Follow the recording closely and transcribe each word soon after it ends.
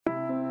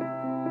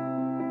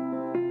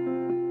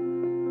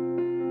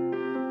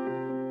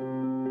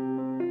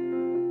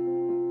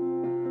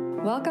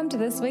Welcome to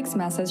this week's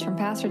message from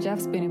Pastor Jeff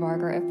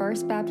Spooneybarger at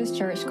First Baptist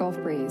Church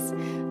Gulf Breeze,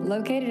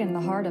 located in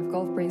the heart of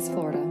Gulf Breeze,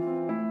 Florida.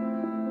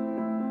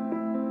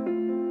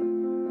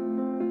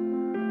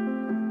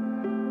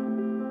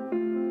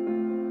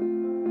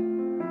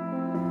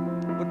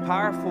 What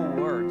powerful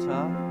words,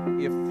 huh?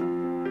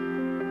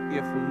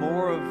 If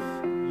more of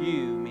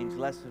you means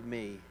less of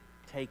me,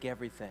 take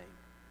everything.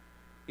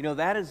 You know,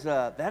 that is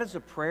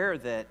a prayer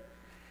that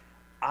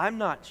I'm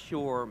not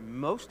sure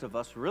most of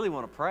us really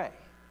want to pray.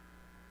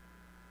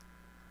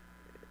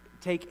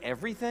 Take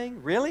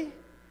everything? Really?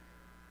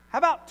 How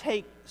about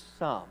take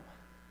some?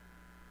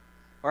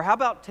 Or how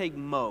about take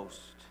most?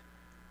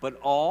 But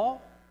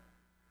all?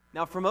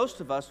 Now, for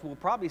most of us, we'll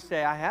probably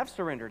say, I have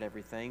surrendered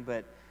everything,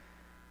 but,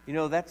 you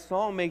know, that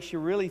song makes you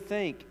really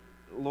think,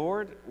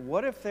 Lord,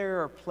 what if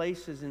there are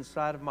places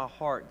inside of my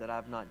heart that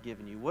I've not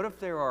given you? What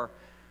if there are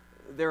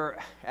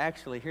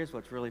actually, here's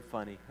what's really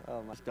funny.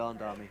 Oh, my, it's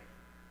dawned on me.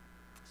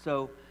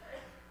 So,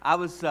 I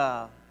was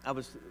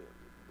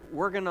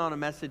working on a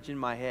message in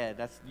my head.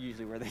 That's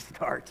usually where they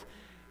start.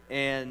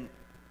 And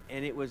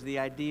it was the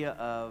idea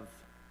of,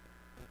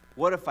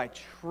 what if I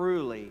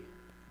truly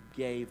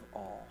gave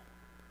all?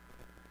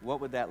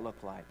 What would that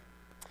look like?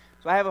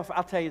 So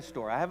I'll tell you a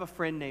story. I have a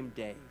friend named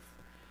Dave.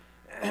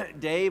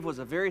 Dave was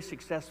a very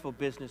successful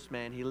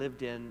businessman. He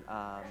lived in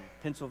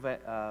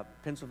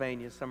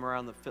Pennsylvania, somewhere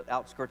around the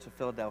outskirts of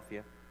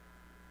Philadelphia.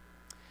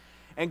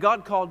 And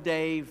God called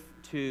Dave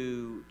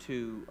to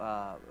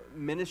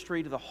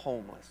ministry to the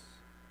homeless,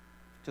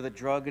 to the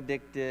drug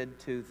addicted,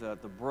 to the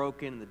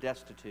broken and the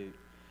destitute.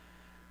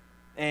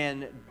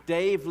 And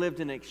Dave lived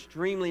in an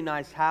extremely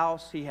nice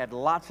house. He had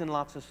lots and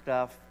lots of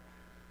stuff.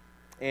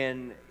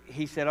 And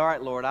he said, all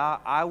right, Lord,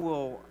 I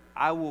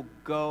will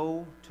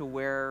go to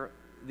where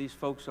these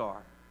folks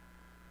are.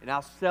 And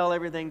I'll sell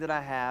everything that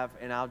I have,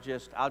 and I'll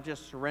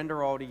just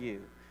surrender all to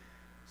you.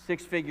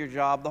 6-figure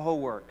job, the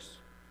whole works.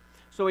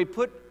 So he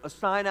put a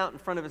sign out in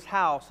front of his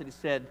house that he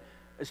said,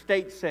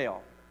 estate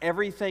sale,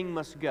 everything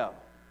must go.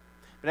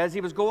 But as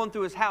he was going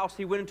through his house,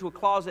 he went into a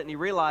closet and he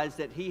realized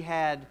that he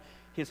had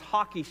his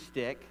hockey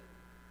stick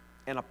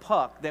and a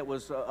puck that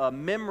was a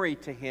memory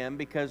to him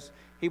because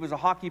he was a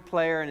hockey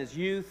player in his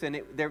youth,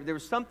 and there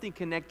was something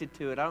connected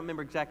to it. I don't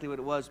remember exactly what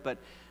it was, but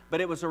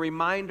it was a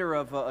reminder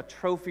of a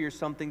trophy or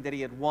something that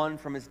he had won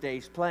from his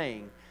days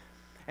playing.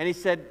 And he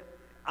said,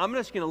 I'm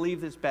just going to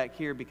leave this back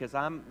here because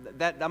I'm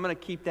going to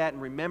keep that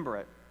and remember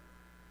it.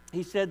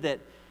 He said that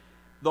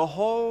the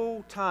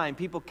whole time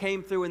people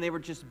came through and they were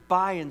just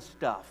buying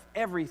stuff,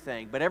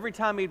 everything. But every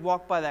time he'd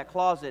walk by that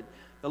closet,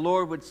 the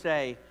Lord would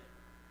say,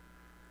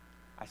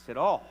 I said,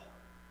 all.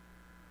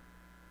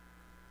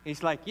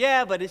 He's like,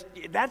 yeah, but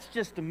that's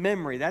just a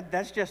memory.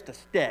 That's just a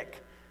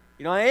stick.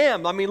 You know,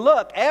 I mean,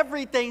 look,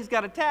 everything's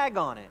got a tag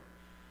on it.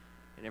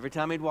 And every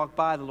time he'd walk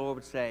by, the Lord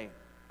would say,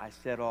 I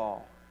said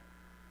all.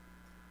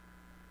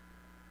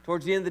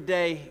 Towards the end of the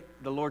day,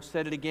 the Lord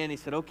said it again. He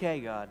said, okay,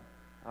 God,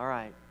 all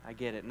right, I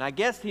get it. And I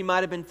guess he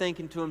might have been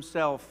thinking to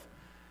himself,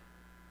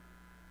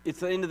 it's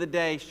the end of the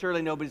day,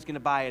 surely nobody's going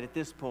to buy it at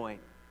this point.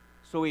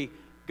 So he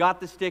got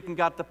the stick and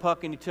got the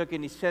puck, and he took it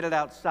and he set it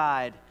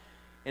outside.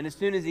 And as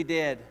soon as he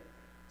did,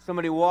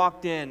 somebody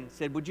walked in and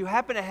said, would you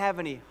happen to have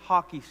any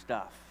hockey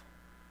stuff?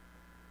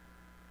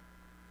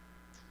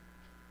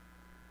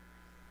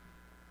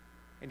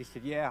 And he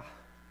said, yeah.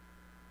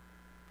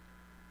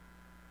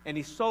 And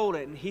he sold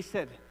it, and he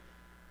said,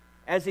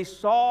 as he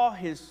saw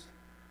his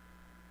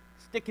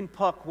stick and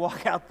puck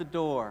walk out the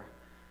door,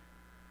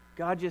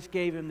 God just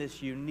gave him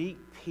this unique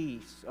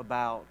peace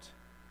about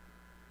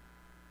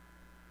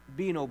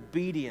being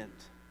obedient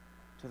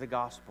to the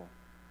gospel.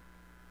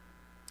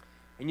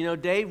 And you know,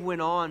 Dave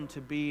went on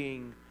to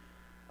being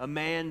a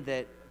man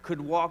that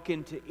could walk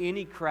into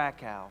any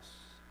crack house,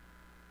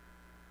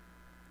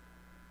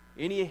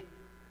 any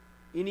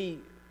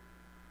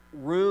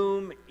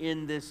room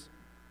in this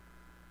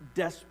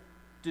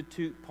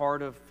destitute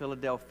part of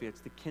Philadelphia.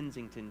 It's the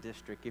Kensington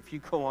district. If you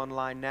go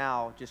online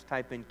now, just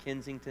type in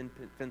Kensington,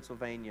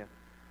 Pennsylvania,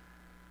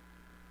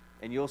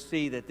 and you'll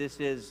see that this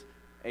is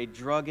a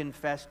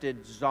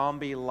drug-infested,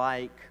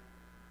 zombie-like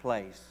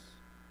place.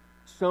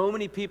 So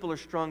many people are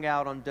strung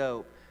out on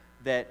dope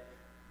that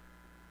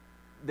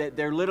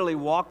they're literally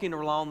walking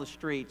along the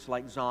streets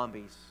like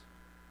zombies.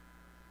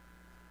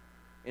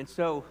 And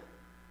so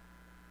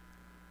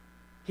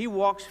he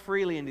walks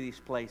freely into these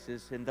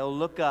places, and they'll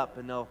look up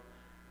and they'll,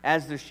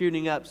 as they're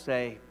shooting up,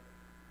 say,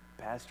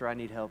 Pastor, I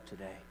need help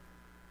today.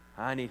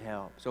 I need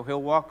help. So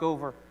he'll walk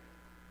over,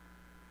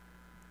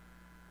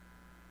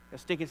 he'll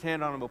stick his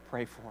hand on him, we'll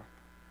pray for him.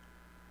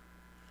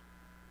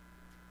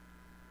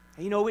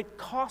 And you know, it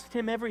cost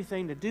him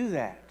everything to do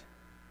that.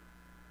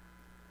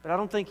 But I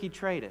don't think he'd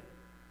trade it.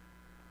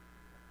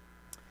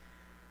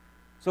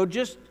 So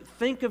just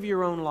think of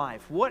your own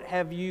life. What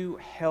have you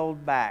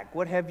held back?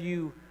 What have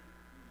you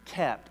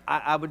kept?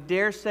 I would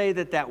dare say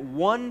that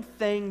one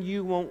thing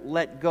you won't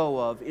let go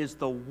of is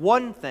the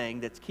one thing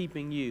that's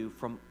keeping you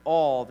from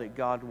all that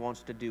God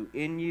wants to do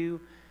in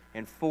you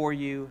and for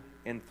you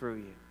and through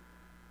you.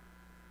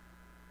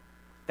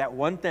 That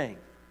one thing.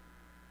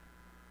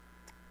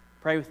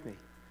 Pray with me.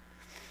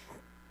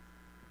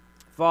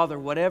 Father,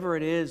 whatever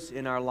it is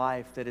in our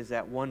life that is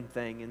that one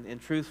thing,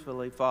 and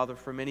truthfully, Father,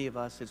 for many of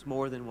us, it's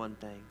more than one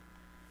thing.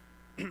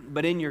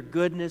 But in your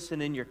goodness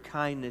and in your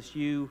kindness,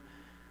 you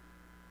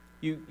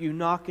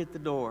knock at the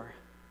door,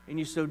 and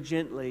you so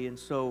gently and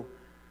so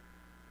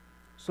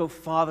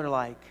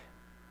Father-like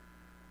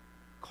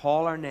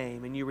call our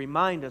name, and you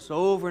remind us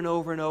over and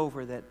over and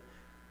over that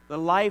the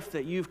life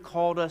that you've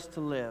called us to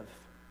live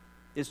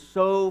is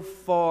so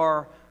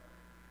far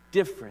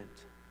different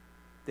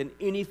than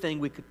anything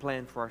we could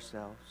plan for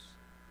ourselves.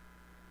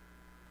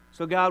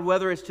 So God,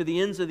 whether it's to the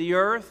ends of the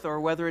earth or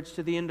whether it's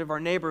to the end of our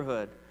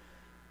neighborhood,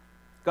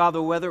 God,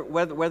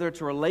 whether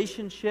it's a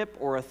relationship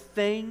or a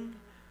thing,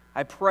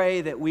 I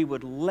pray that we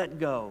would let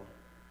go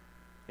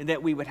and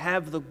that we would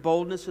have the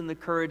boldness and the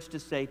courage to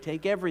say,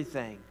 take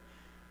everything.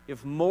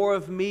 If more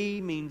of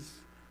me means,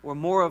 or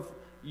more of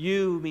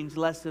you means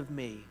less of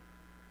me,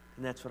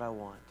 then that's what I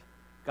want.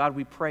 God,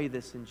 we pray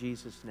this in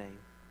Jesus' name.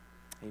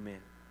 Amen.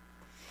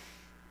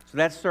 So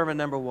that's sermon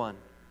number 1.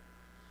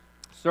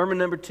 Sermon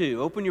number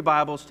 2, open your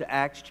Bibles to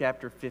Acts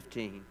chapter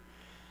 15.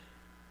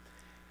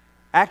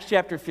 Acts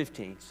chapter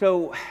 15.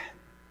 So,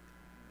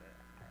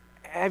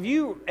 have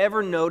you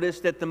ever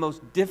noticed that the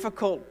most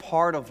difficult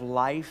part of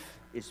life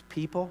is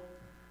people?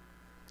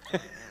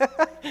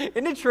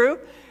 Isn't it true?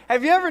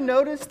 Have you ever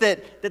noticed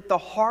that the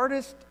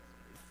hardest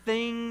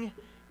thing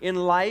in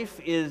life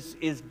is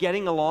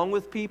getting along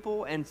with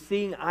people and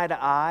seeing eye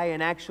to eye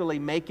and actually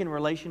making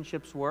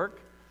relationships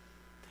work?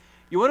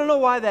 You want to know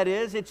why that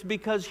is? It's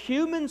because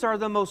humans are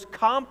the most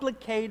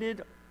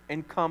complicated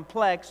and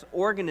complex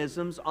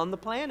organisms on the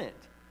planet.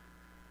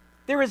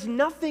 There is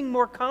nothing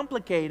more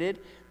complicated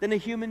than a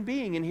human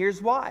being, and here's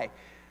why.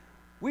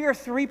 We are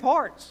 3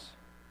 parts,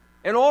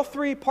 and all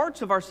 3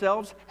 parts of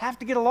ourselves have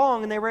to get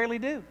along, and they rarely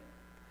do.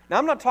 Now,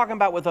 I'm not talking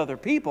about with other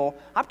people.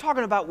 I'm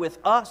talking about with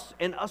us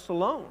and us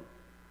alone.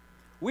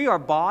 We are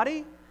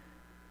body,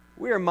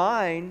 we are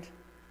mind,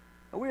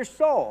 and we are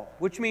soul,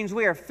 which means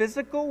we are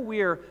physical,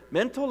 we are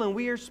mental, and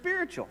we are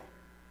spiritual.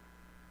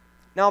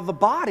 Now, the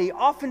body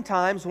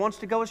oftentimes wants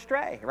to go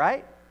astray,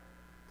 right?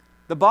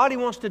 The body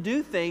wants to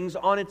do things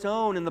on its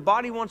own, and the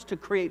body wants to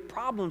create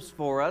problems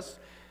for us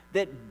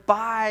that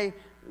by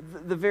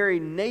the very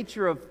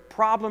nature of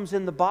problems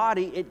in the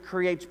body, it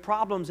creates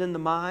problems in the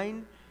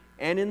mind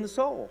and in the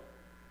soul.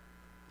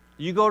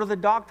 You go to the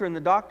doctor, and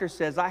the doctor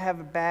says, I have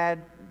a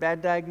bad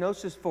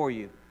diagnosis for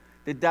you.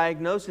 The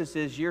diagnosis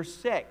is you're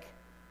sick,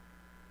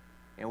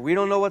 and we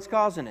don't know what's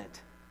causing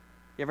it.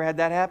 You ever had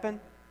that happen?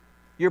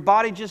 Your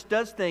body just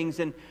does things,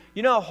 and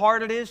you know how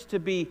hard it is to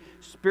be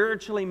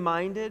spiritually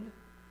minded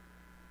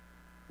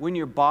when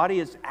your body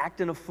is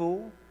acting a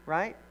fool,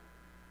 right?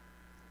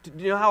 Do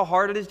you know how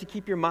hard it is to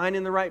keep your mind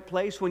in the right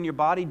place when your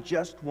body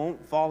just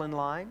won't fall in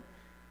line?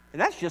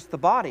 And that's just the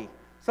body.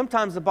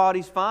 Sometimes the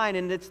body's fine,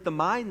 and it's the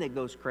mind that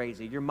goes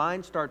crazy. Your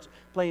mind starts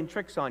playing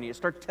tricks on you. It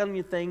starts telling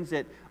you things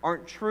that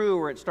aren't true,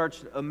 or it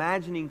starts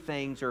imagining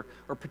things or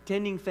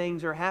pretending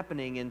things are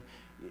happening, and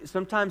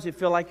sometimes you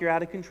feel like you're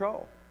out of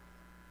control.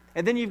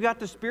 And then you've got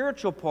the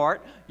spiritual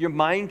part. Your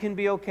mind can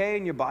be okay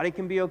and your body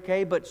can be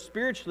okay, but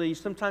spiritually,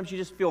 sometimes you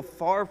just feel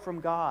far from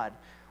God.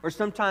 Or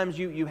sometimes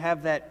you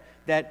have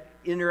that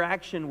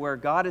interaction where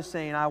God is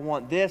saying, I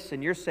want this,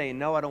 and you're saying,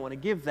 no, I don't want to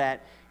give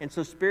that. And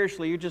so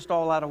spiritually, you're just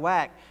all out of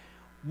whack.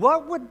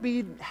 What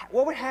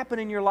would happen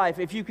in your life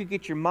if you could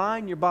get your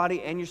mind, your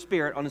body, and your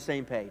spirit on the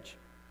same page?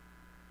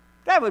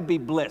 That would be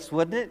bliss,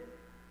 wouldn't it?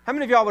 How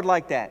many of y'all would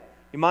like that?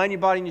 Your mind, your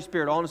body, and your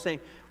spirit all in the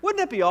same. Wouldn't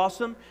that be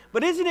awesome?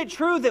 But isn't it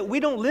true that we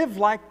don't live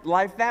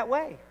life that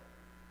way?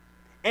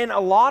 And a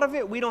lot of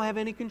it we don't have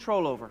any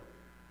control over.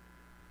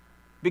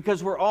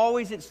 Because we're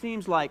always, it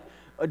seems like,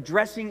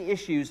 addressing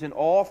issues in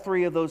all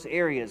 3 of those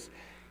areas.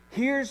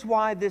 Here's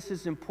why this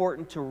is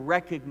important to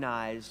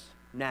recognize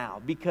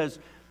now. Because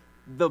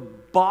the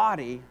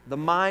body, the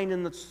mind,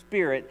 and the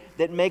spirit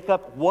that make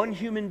up one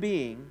human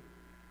being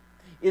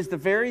is the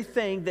very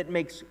thing that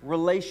makes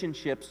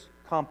relationships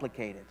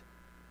complicated.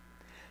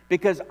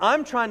 Because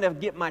I'm trying to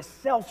get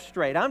myself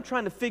straight. I'm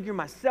trying to figure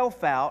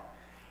myself out.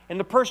 And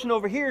the person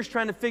over here is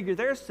trying to figure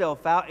their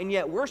self out. And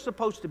yet we're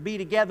supposed to be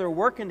together,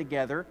 working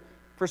together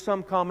for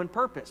some common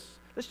purpose.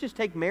 Let's just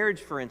take marriage,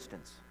 for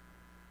instance.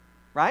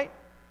 Right?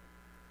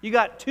 You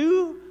got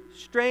 2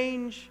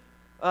 strange,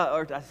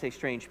 or I say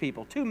strange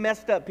people, 2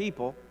 messed up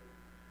people.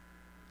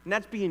 And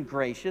that's being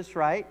gracious,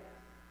 right?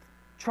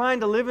 Trying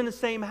to live in the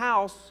same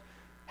house,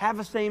 have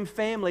the same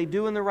family,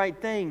 doing the right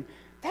thing.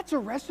 That's a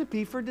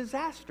recipe for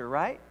disaster,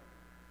 right?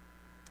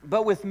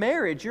 But with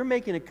marriage, you're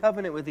making a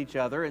covenant with each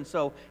other, and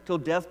so till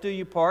death do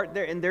you part.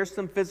 There's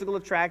some physical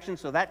attraction,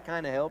 so that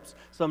kind of helps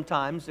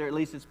sometimes, or at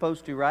least it's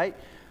supposed to, right?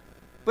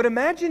 But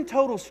imagine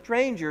total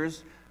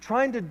strangers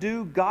trying to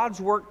do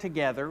God's work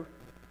together,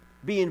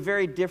 being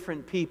very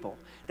different people.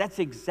 That's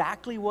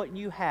exactly what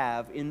you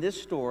have in this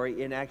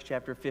story in Acts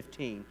chapter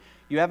 15.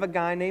 You have a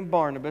guy named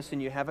Barnabas,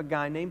 and you have a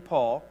guy named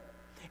Paul.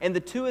 And the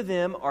 2 of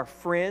them are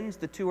friends.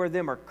 The 2 of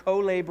them are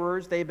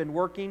co-laborers. They've been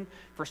working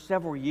for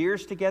several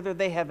years together.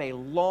 They have a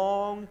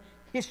long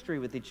history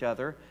with each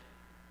other.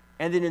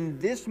 And then in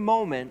this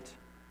moment,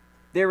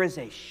 there is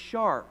a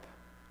sharp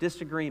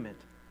disagreement.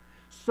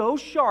 So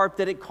sharp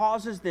that it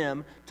causes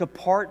them to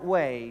part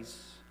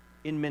ways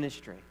in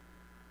ministry.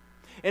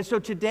 And so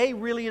today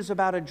really is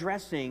about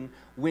addressing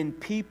when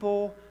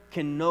people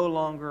can no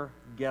longer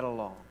get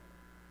along.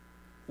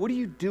 What do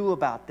you do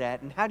about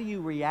that, and how do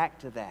you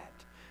react to that?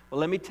 Well,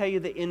 let me tell you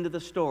the end of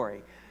the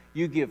story.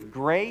 You give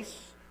grace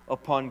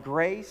upon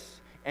grace,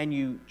 and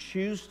you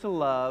choose to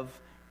love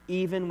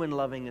even when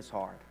loving is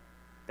hard.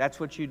 That's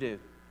what you do.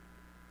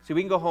 See,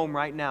 we can go home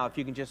right now if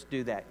you can just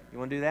do that. You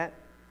want to do that?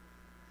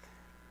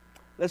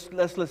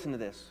 Let's listen to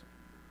this.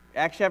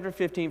 Acts chapter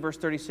 15, verse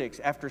 36.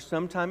 After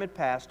some time had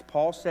passed,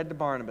 Paul said to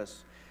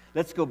Barnabas,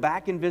 "Let's go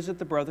back and visit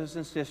the brothers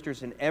and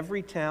sisters in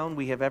every town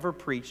we have ever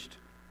preached,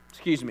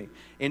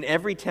 in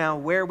every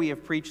town where we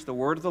have preached the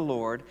word of the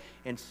Lord,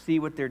 and see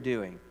what they're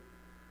doing."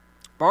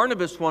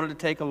 Barnabas wanted to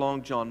take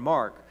along John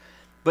Mark,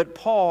 but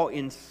Paul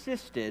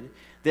insisted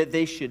that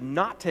they should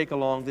not take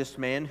along this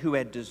man who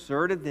had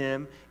deserted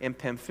them in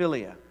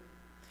Pamphylia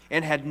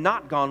and had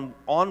not gone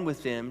on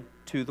with them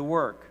to the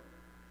work.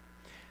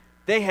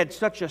 They had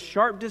such a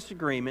sharp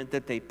disagreement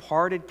that they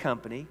parted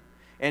company,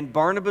 and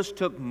Barnabas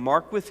took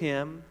Mark with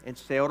him and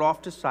sailed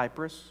off to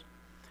Cyprus.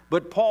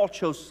 But Paul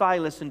chose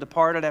Silas and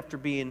departed,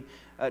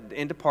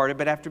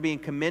 but after being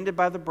commended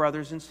by the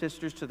brothers and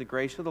sisters to the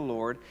grace of the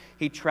Lord,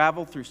 he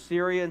traveled through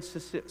Syria and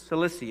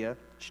Cilicia,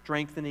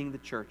 strengthening the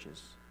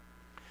churches.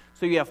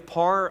 So you have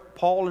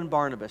Paul and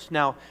Barnabas.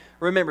 Now,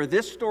 remember,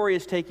 this story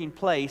is taking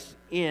place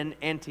in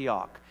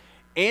Antioch.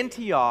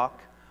 Antioch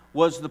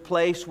was the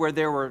place where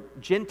there were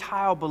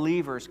Gentile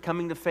believers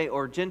coming to faith,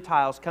 or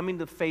Gentiles coming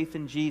to faith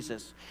in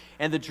Jesus.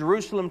 And the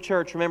Jerusalem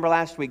church, remember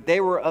last week, they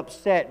were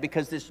upset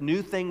because this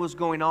new thing was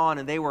going on,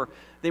 and they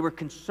were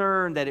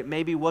concerned that it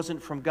maybe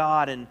wasn't from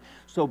God. And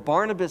so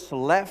Barnabas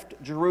left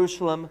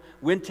Jerusalem,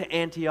 went to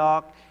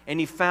Antioch, and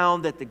he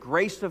found that the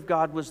grace of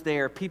God was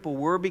there. People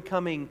were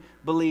becoming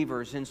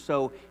believers. And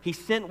so he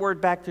sent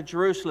word back to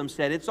Jerusalem,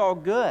 said, "It's all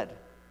good.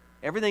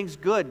 Everything's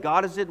good.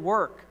 God is at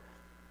work."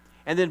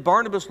 And then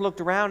Barnabas looked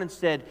around and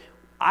said,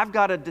 "I've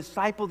got to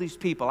disciple these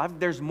people.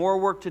 There's more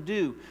work to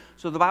do."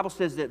 So the Bible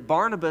says that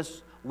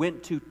Barnabas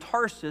went to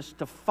Tarsus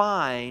to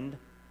find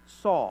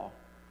Saul.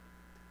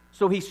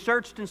 So he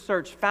searched and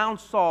searched, found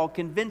Saul,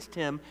 convinced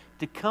him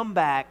to come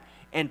back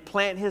and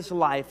plant his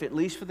life, at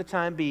least for the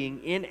time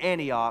being, in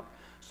Antioch,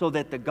 so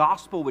that the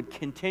gospel would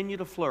continue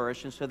to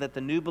flourish and so that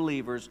the new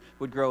believers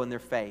would grow in their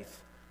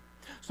faith.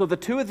 So the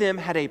two of them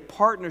had a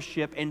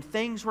partnership, and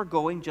things were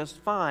going just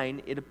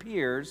fine, it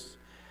appears.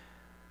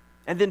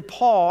 And then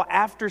Paul,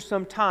 after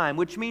some time,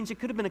 which means it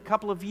could have been a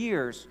couple of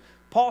years,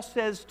 Paul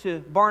says to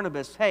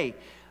Barnabas, "Hey,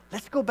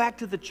 let's go back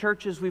to the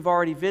churches we've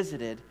already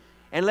visited,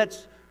 and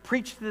let's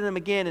preach to them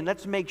again, and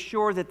let's make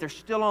sure that they're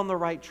still on the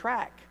right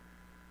track."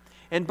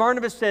 And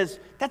Barnabas says,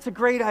 "That's a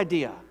great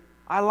idea.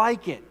 I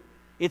like it.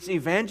 It's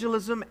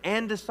evangelism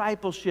and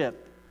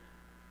discipleship.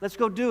 Let's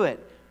go do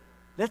it.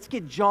 Let's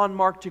get John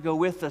Mark to go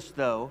with us,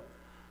 though,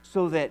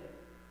 so that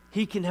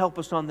he can help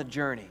us on the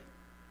journey."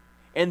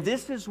 And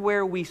this is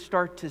where we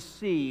start to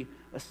see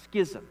a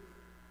schism.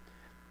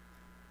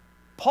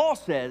 Paul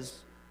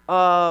says,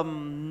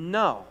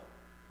 no.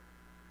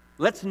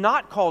 Let's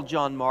not call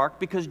John Mark,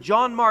 because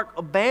John Mark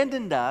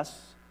abandoned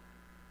us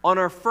on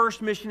our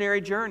first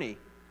missionary journey.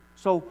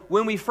 So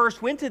when we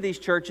first went to these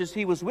churches,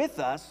 he was with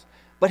us,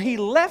 but he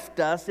left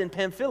us in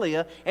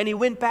Pamphylia and he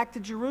went back to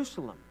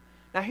Jerusalem.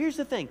 Now here's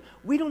the thing.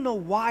 We don't know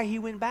why he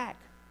went back.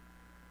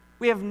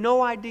 We have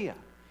no idea.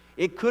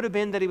 It could have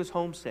been that he was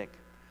homesick.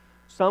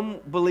 Some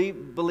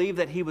believe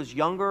that he was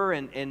younger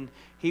and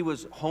he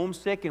was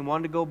homesick and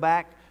wanted to go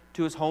back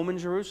to his home in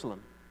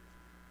Jerusalem.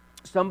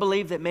 Some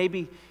believe that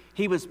maybe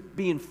he was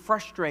being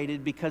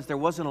frustrated because there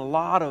wasn't a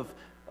lot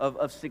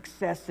of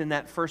success in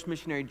that first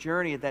missionary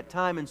journey at that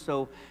time. And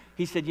so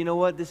he said, "You know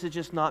what, this is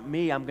just not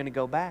me. I'm going to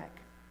go back."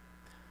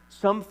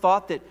 Some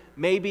thought that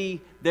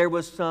maybe there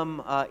was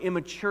some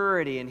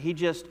immaturity and he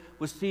just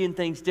was seeing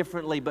things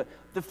differently. But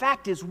the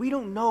fact is, we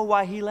don't know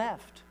why he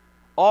left.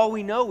 All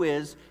we know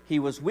is he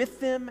was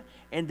with them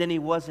and then he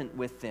wasn't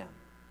with them.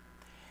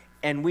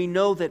 And we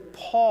know that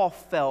Paul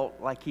felt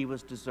like he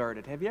was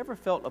deserted. Have you ever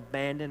felt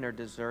abandoned or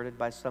deserted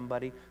by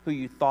somebody who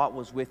you thought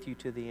was with you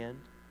to the end?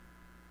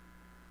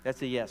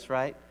 That's a yes,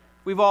 right?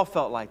 We've all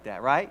felt like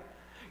that, right?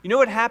 You know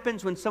what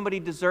happens when somebody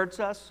deserts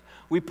us?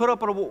 We put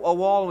up a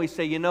wall and we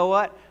say, "You know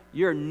what?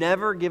 You're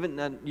not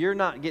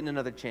getting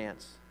another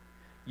chance.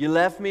 You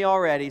left me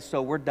already,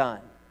 so we're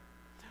done."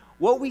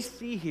 What we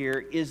see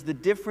here is the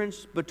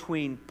difference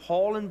between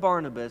Paul and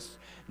Barnabas,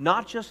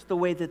 not just the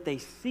way that they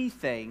see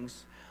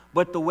things,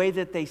 but the way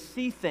that they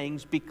see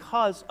things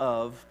because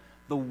of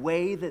the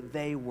way that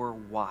they were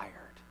wired.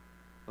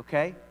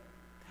 Okay?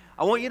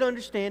 I want you to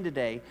understand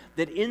today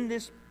that in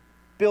this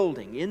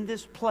building, in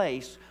this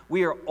place,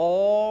 we are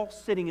all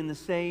sitting in the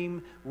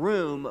same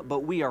room, but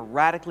we are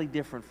radically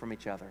different from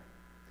each other.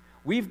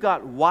 We've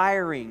got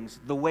wirings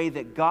the way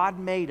that God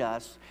made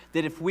us,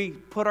 that if we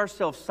put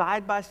ourselves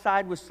side by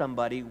side with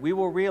somebody, we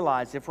will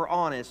realize, if we're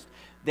honest,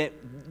 that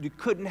you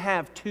couldn't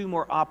have two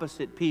more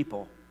opposite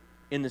people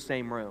in the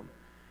same room.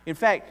 In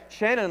fact,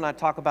 Shannon and I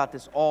talk about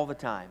this all the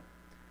time.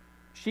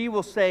 She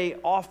will say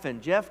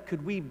often, Jeff,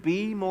 could we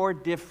be more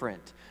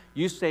different?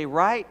 You say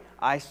right,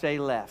 I say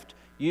left.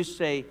 You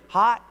say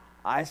hot,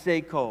 I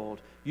say cold.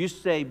 You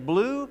say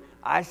blue,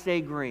 I say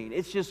green.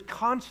 It's just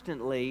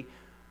constantly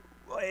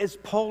as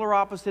polar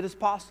opposite as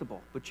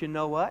possible. But you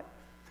know what?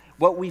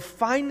 What we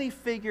finally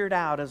figured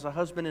out as a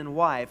husband and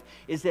wife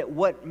is that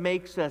what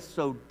makes us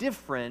so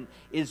different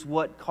is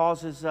what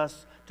causes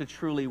us to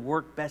truly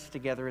work best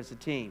together as a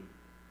team.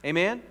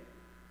 Amen?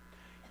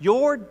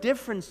 Your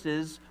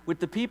differences with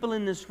the people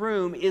in this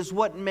room is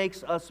what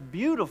makes us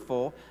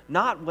beautiful,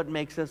 not what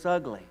makes us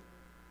ugly.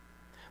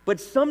 But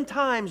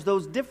sometimes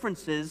those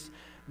differences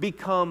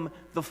become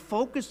the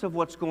focus of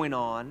what's going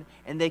on,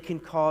 and they can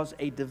cause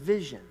a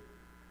division,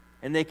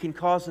 and they can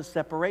cause a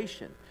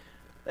separation.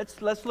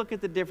 Let's look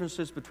at the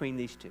differences between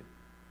these two.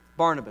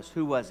 Barnabas,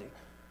 who was he?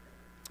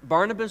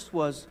 Barnabas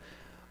was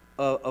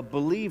a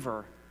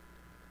believer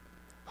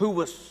who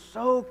was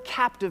so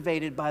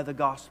captivated by the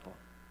gospel.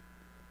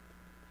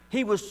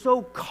 He was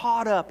so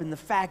caught up in the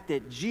fact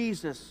that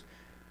Jesus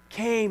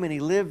came and He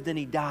lived and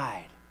He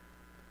died,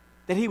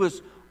 that He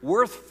was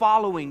worth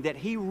following, that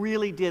he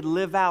really did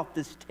live out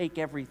this take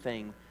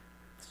everything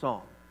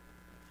song.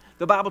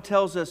 The Bible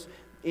tells us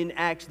in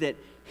Acts that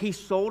he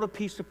sold a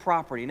piece of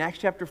property. In Acts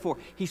chapter 4,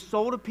 he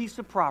sold a piece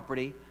of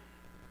property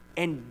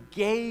and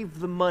gave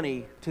the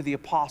money to the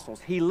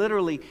apostles. He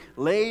literally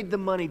laid the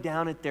money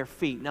down at their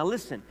feet. Now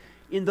listen,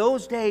 in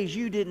those days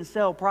you didn't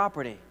sell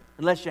property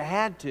unless you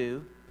had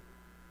to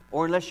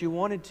or unless you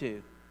wanted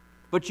to.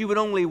 But you would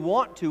only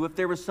want to if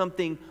there was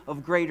something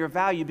of greater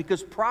value,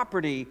 because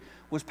property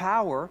was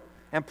power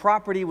and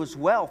property was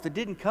wealth. It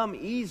didn't come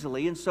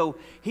easily. And so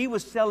he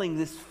was selling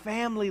this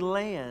family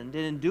land,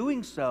 and in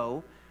doing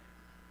so,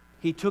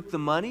 he took the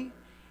money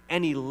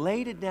and he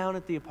laid it down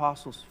at the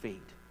apostles'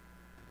 feet,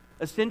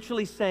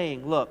 essentially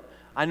saying, look,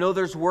 I know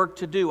there's work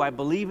to do. I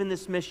believe in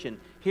this mission.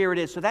 Here it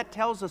is. So that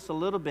tells us a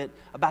little bit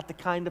about the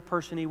kind of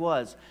person he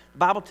was. The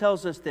Bible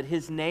tells us that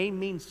his name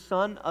means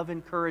son of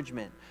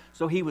encouragement.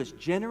 So he was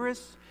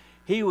generous.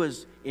 He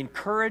was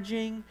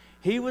encouraging.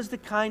 He was the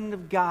kind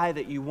of guy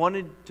that you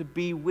wanted to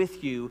be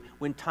with you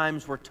when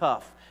times were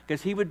tough,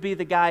 because he would be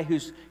the guy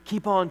who's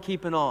keep on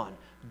keeping on.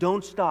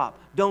 Don't stop.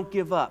 Don't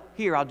give up.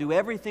 Here, I'll do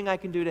everything I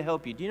can do to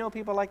help you. Do you know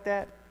people like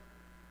that?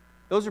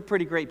 Those are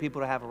pretty great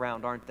people to have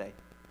around, aren't they?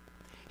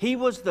 He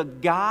was the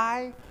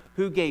guy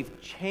who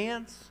gave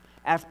chance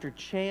after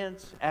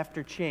chance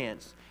after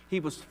chance. He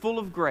was full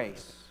of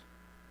grace,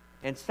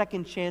 and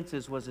second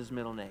chances was his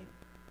middle name.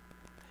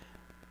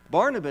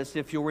 Barnabas,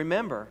 if you'll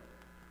remember,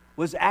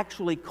 was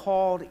actually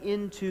called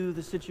into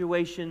the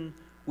situation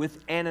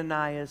with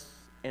Ananias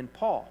and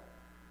Paul.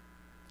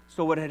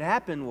 So what had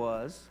happened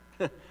was,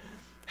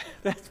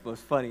 that's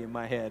what's funny in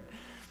my head.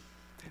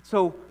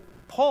 So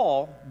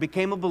Paul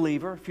became a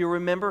believer. If you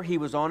remember, he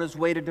was on his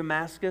way to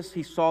Damascus.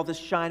 He saw this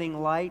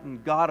shining light,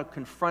 and God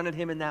confronted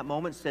him in that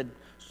moment, said,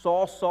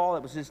 Saul, Saul,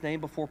 that was his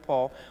name before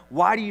Paul,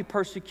 why do you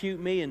persecute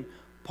me? And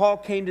Paul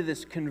came to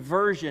this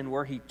conversion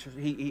where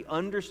he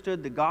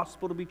understood the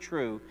gospel to be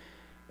true.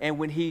 And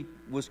when he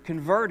was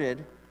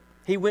converted,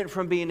 he went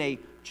from being a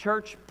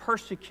church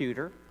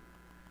persecutor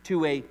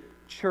to a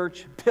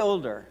church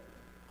builder.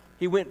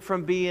 He went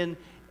from being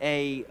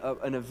an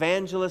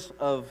evangelist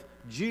of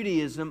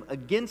Judaism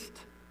against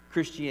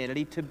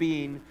Christianity to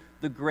being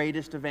the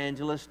greatest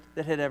evangelist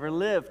that had ever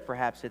lived,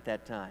 perhaps at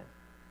that time.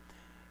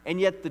 And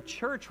yet the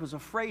church was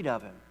afraid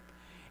of him.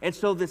 And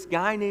so this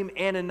guy named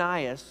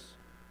Ananias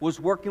was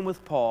working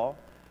with Paul,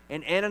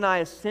 and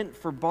Ananias sent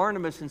for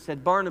Barnabas and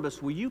said,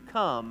 Barnabas, will you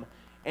come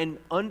and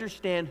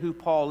understand who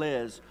Paul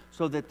is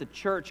so that the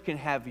church can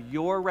have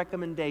your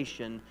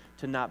recommendation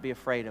to not be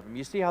afraid of him?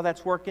 You see how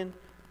that's working?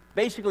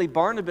 Basically,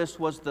 Barnabas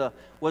was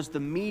the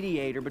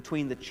mediator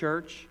between the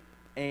church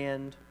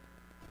and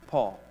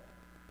Paul.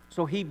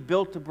 So he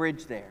built a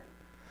bridge there.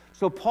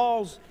 So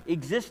Paul's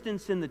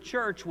existence in the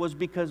church was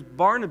because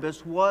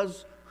Barnabas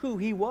was who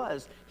he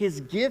was.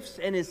 His gifts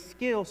and his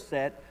skill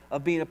set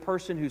of being a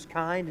person who's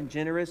kind and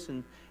generous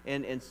and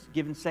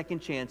given second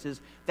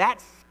chances,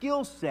 that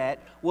skill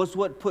set was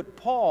what put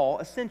Paul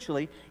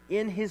essentially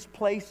in his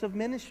place of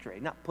ministry.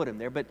 Not put him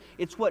there, but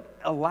it's what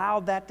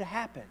allowed that to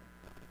happen.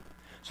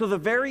 So the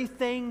very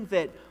thing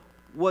that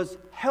was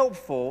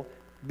helpful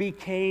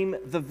became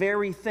the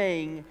very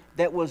thing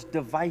that was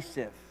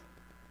divisive.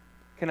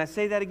 Can I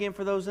say that again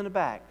for those in the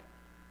back?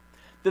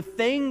 The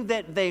thing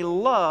that they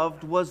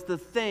loved was the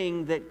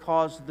thing that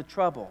caused the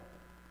trouble.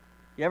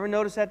 You ever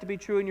notice that to be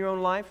true in your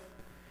own life?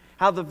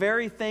 How the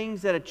very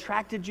things that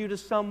attracted you to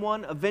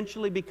someone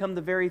eventually become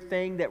the very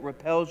thing that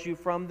repels you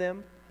from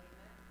them?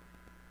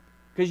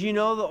 Because you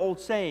know the old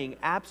saying,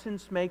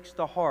 absence makes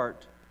the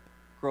heart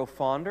grow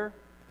fonder.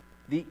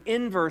 The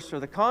inverse or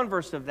the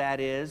converse of that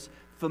is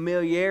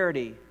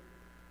familiarity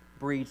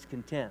breeds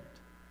contempt.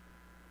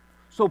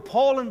 So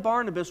Paul and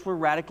Barnabas were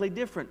radically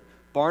different.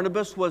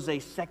 Barnabas was a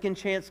second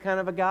chance kind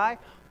of a guy.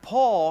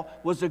 Paul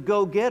was a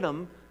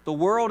go-get-em. The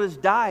world is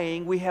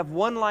dying. We have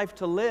one life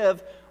to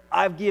live.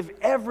 I give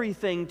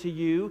everything to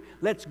you.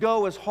 Let's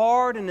go as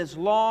hard and as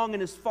long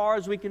and as far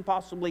as we can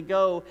possibly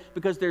go,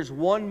 because there's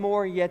one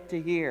more yet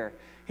to hear.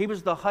 He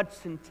was the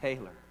Hudson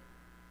Taylor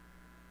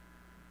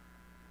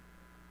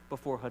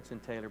before Hudson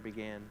Taylor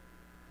began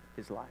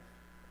his life.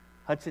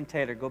 Hudson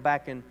Taylor, go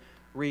back and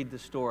read the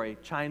story.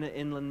 China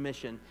Inland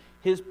Mission.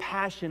 His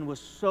passion was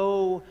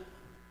so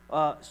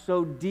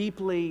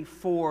deeply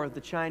for the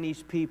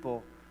Chinese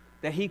people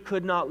that he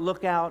could not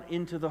look out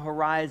into the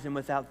horizon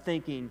without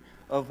thinking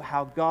of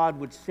how God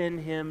would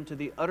send him to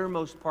the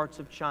uttermost parts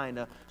of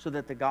China so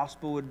that the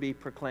gospel would be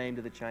proclaimed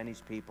to the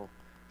Chinese people.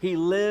 He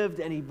lived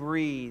and he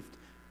breathed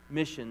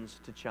missions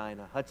to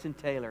China. Hudson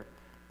Taylor,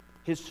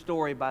 his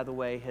story, by the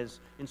way, has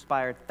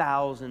inspired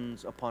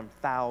thousands upon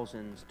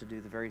thousands to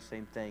do the very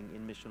same thing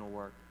in missional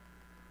work.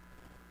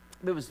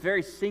 It was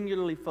very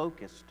singularly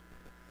focused.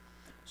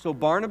 So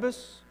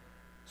Barnabas,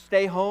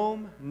 stay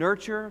home,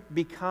 nurture,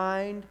 be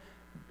kind,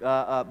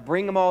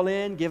 bring them all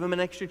in, give them an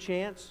extra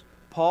chance.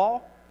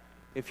 Paul,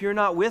 if you're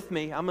not with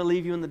me, I'm going to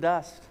leave you in the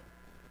dust.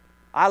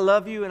 I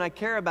love you and I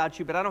care about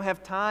you, but I don't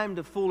have time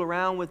to fool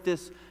around with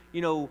this,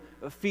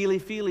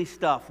 feely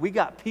stuff. We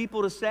got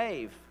people to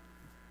save.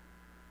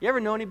 You ever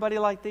know anybody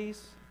like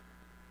these?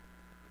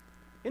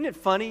 Isn't it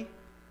funny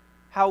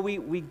how we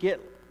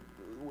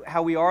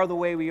are the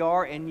way we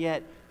are, and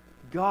yet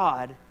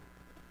God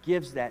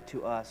gives that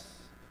to us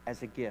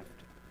as a gift.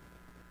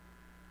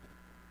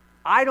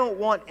 I don't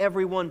want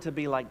everyone to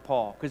be like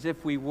Paul, because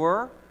if we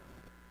were,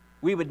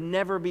 we would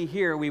never be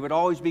here. We would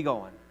always be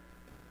going.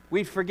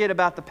 We'd forget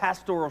about the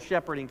pastoral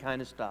shepherding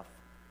kind of stuff.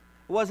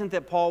 It wasn't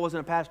that Paul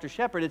wasn't a pastor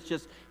shepherd, it's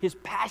just his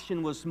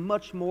passion was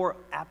much more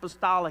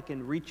apostolic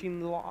and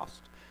reaching the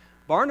lost.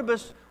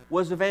 Barnabas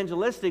was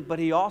evangelistic, but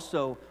he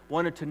also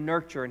wanted to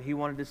nurture, and he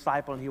wanted to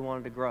disciple, and he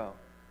wanted to grow.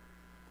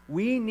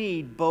 We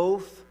need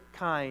both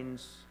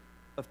kinds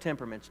of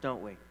temperaments,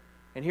 don't we?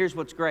 And here's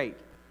what's great.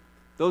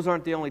 Those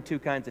aren't the only two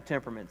kinds of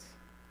temperaments.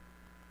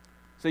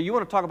 So you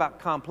want to talk about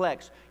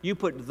complex. You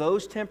put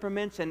those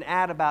temperaments and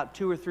add about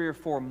 2 or 3 or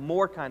 4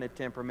 more kind of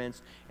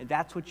temperaments, and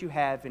that's what you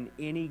have in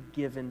any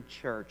given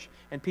church.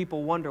 And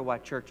people wonder why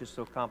church is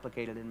so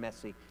complicated and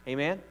messy.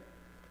 Amen?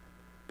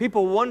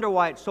 People wonder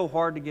why it's so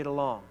hard to get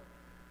along.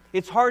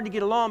 It's hard to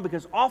get along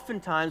because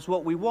oftentimes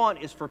what we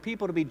want is for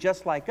people to be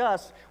just like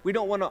us. We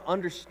don't want to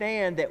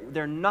understand that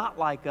they're not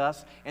like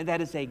us, and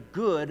that is a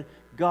good,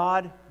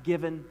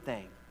 God-given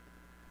thing.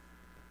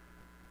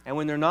 And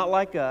when they're not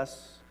like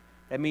us,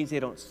 that means they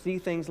don't see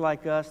things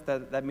like us.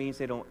 That means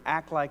they don't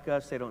act like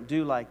us. They don't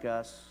do like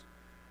us.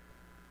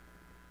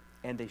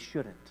 And they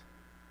shouldn't.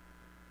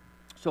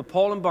 So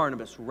Paul and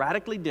Barnabas,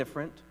 radically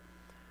different.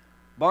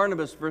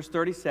 Barnabas, verse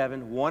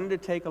 37, wanted to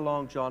take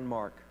along John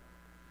Mark.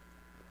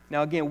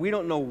 Now again, we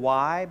don't know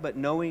why, but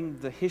knowing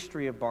the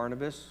history of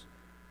Barnabas,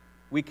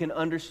 we can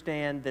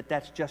understand that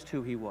that's just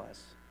who he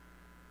was.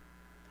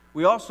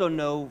 We also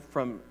know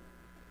from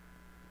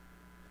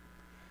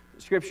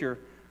Scripture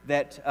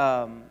that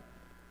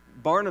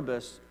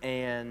Barnabas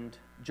and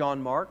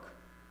John Mark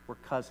were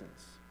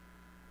cousins.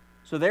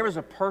 So there was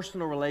a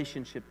personal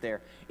relationship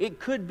there. It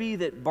could be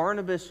that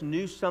Barnabas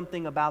knew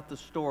something about the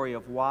story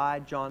of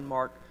why John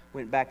Mark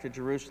went back to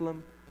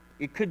Jerusalem.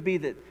 It could be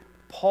that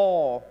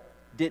Paul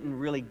didn't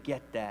really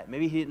get that.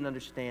 Maybe he didn't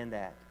understand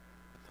that.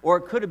 Or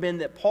it could have been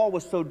that Paul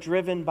was so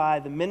driven by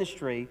the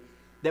ministry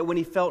that when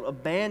he felt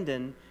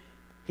abandoned,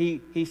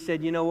 he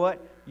said, you know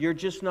what? You're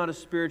just not as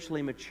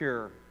spiritually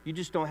mature. You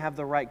just don't have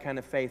the right kind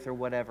of faith or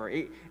whatever.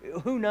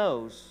 Who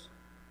knows?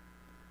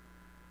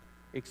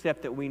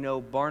 Except that we know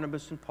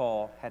Barnabas and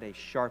Paul had a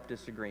sharp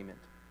disagreement.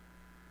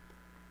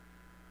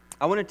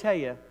 I want to tell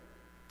you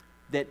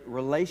that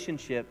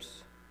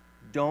relationships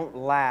don't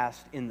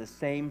last in the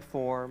same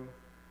form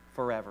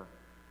forever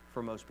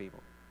for most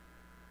people.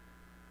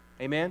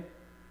 Amen?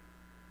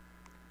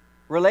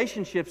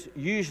 Relationships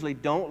usually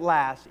don't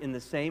last in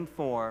the same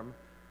form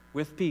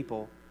with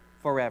people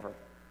forever.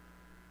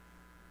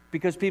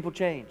 Because people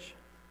change.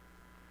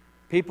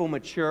 People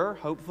mature,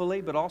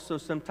 hopefully, but also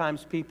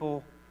sometimes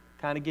people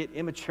kind of get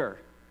immature.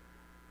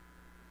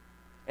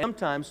 And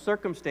sometimes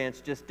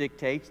circumstance just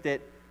dictates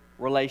that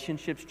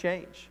relationships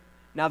change.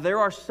 Now, there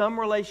are some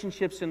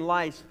relationships in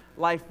life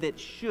that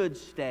should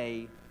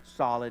stay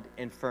solid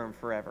and firm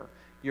forever.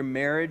 Your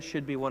marriage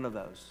should be one of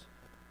those.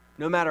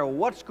 No matter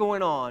what's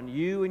going on,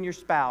 you and your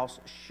spouse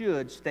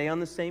should stay on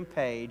the same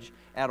page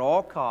at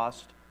all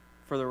costs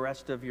for the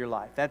rest of your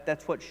life.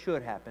 That's what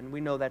should happen.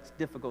 We know that's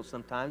difficult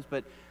sometimes,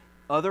 but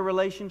other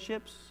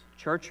relationships,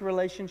 church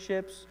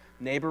relationships,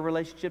 neighbor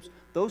relationships,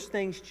 those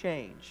things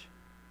change.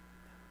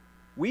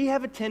 We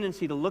have a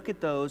tendency to look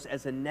at those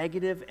as a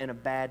negative and a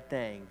bad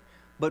thing.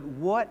 But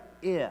what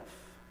if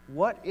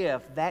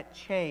that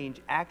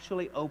change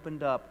actually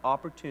opened up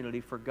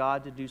opportunity for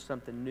God to do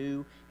something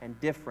new and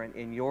different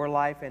in your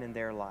life and in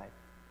their life?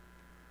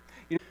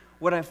 You know,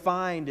 what I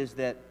find is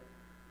that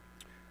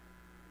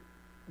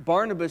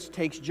Barnabas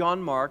takes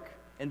John Mark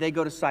and they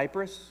go to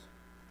Cyprus,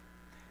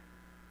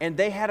 and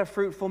they had a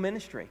fruitful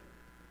ministry.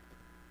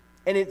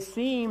 And it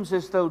seems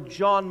as though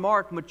John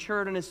Mark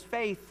matured in his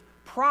faith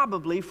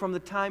probably from the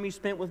time he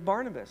spent with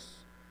Barnabas.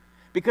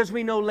 Because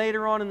we know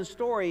later on in the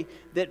story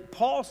that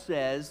Paul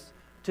says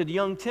to the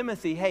young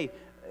Timothy, hey,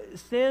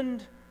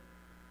 send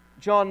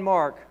John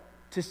Mark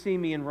to see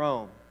me in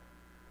Rome.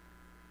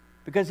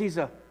 Because he's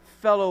a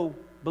fellow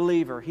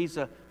believer. He's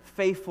a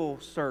faithful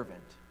servant.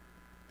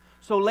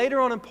 So later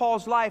on in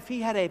Paul's life,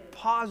 he had a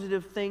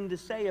positive thing to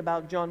say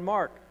about John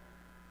Mark.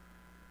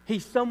 He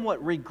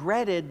somewhat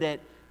regretted that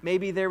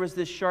maybe there was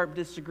this sharp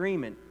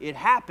disagreement. It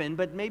happened,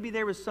 but maybe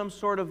there was some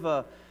sort of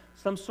a,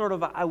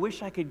 I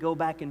wish I could go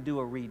back and do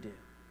a redo.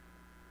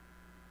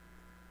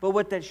 But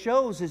what that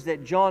shows is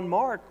that John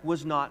Mark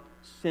was not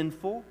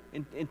sinful.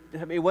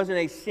 It wasn't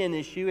a sin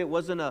issue. It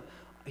wasn't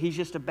he's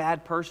just a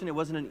bad person. It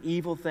wasn't an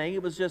evil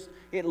thing.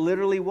 It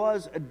literally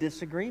was a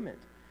disagreement.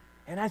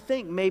 And I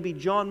think maybe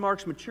John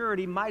Mark's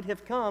maturity might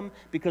have come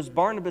because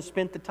Barnabas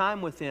spent the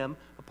time with him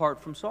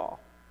apart from Saul.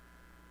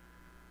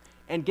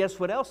 And guess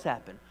what else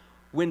happened?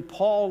 When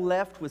Paul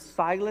left with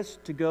Silas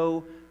to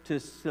go to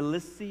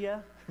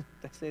Cilicia, did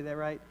I say that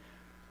right?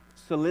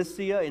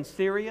 Cilicia in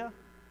Syria,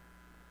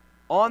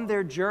 on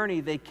their journey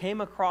they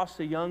came across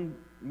a young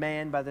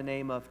man by the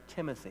name of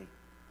Timothy,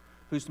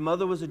 whose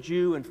mother was a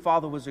Jew and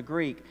father was a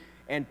Greek.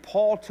 And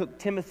Paul took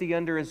Timothy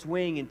under his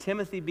wing, and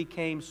Timothy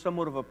became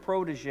somewhat of a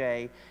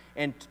protege,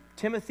 and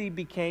Timothy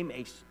became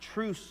a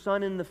true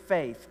son in the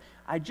faith.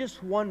 I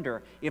just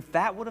wonder if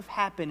that would have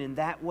happened in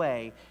that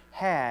way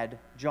had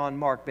John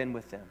Mark been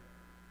with them.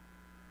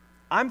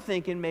 I'm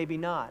thinking maybe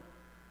not.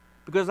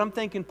 Because I'm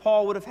thinking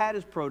Paul would have had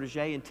his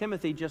protege and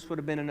Timothy just would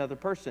have been another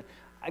person.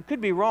 I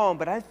could be wrong,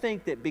 but I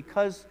think that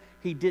because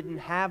he didn't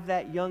have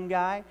that young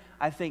guy,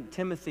 I think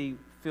Timothy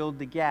filled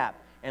the gap.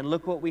 And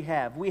look what we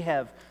have. We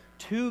have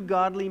two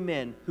godly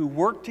men who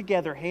worked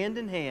together hand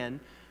in hand,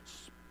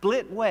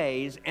 split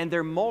ways, and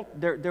their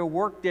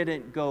work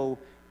didn't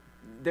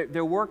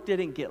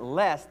get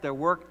less. Their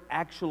work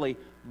actually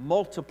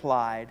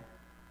multiplied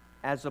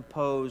as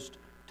opposed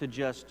to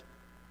just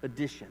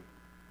addition.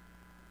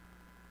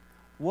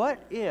 What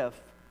if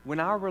when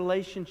our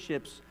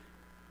relationships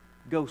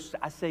go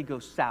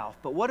south,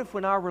 but what if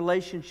when our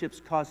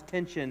relationships cause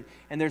tension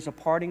and there's a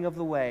parting of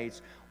the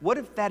ways, what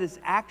if that is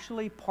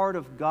actually part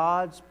of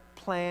God's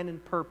plan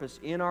and purpose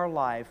in our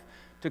life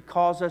to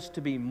cause us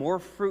to be more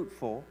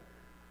fruitful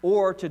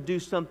or to do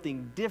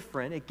something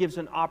different? It gives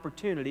an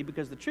opportunity,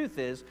 because the truth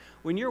is,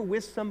 when you're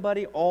with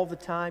somebody all the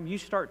time, you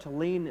start to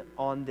lean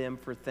on them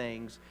for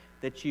things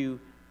that you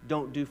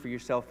don't do for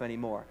yourself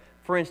anymore.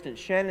 For instance,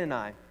 Shannon and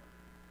I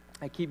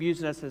keep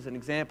using us as an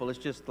example. It's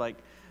just like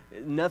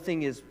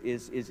nothing is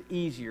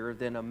easier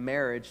than a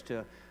marriage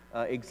to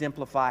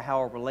exemplify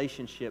how a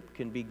relationship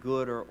can be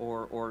good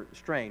or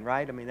strained,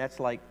 right? I mean, that's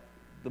like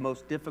the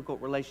most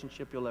difficult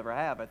relationship you'll ever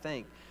have, I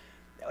think,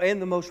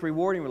 and the most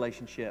rewarding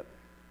relationship.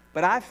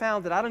 But I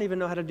found that I don't even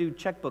know how to do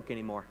checkbook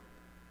anymore.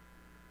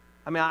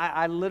 I mean,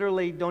 I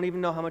literally don't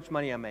even know how much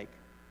money I make.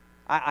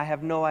 I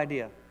have no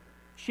idea.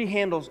 She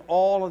handles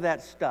all of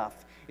that stuff.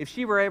 If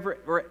she were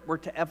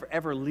to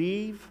ever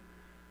leave,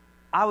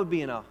 I would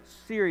be in a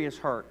serious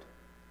hurt.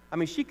 I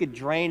mean, she could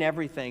drain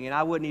everything and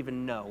I wouldn't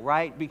even know,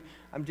 right?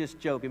 I'm just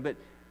joking, but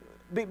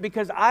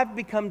because I've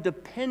become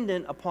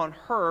dependent upon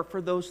her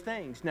for those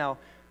things. Now,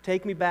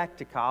 take me back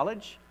to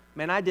college.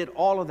 Man, I did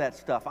all of that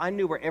stuff. I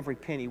knew where every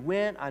penny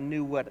went. I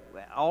knew what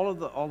all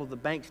of the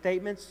bank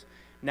statements.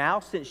 Now,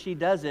 since she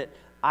does it,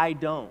 I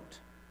don't.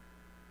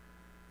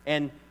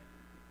 And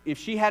if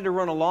she had to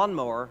run a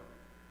lawnmower,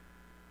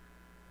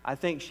 I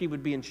think she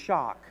would be in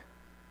shock,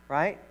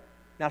 right?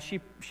 Now, she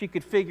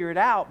could figure it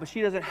out, but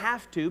she doesn't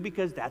have to,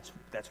 because that's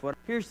what.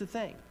 Here's the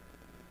thing.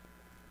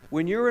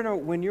 When you're in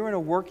a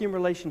working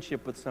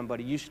relationship with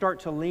somebody, you start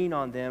to lean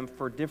on them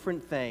for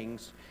different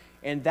things,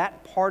 and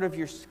that part of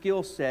your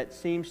skill set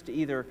seems to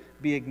either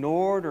be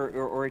ignored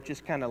or it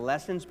just kind of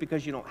lessens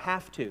because you don't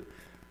have to.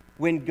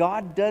 When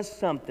God does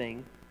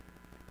something,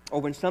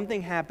 or when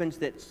something happens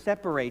that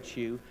separates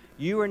you,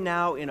 you are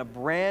now in a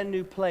brand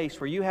new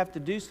place where you have to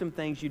do some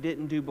things you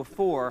didn't do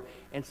before,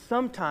 and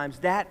sometimes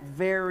that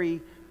very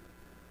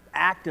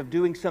act of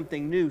doing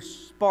something new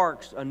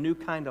sparks a new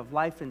kind of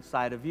life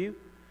inside of you,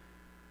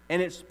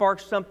 and it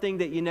sparks something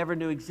that you never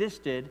knew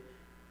existed.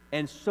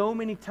 And so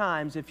many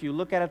times, if you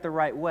look at it the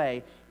right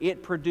way,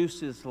 it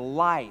produces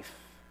life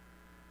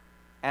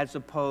as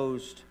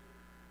opposed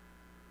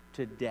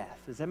to death.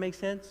 Does that make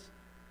sense?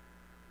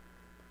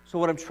 So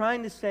what I'm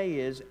trying to say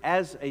is,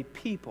 as a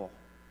people,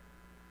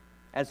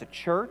 as a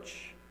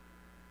church,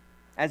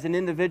 as an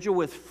individual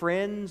with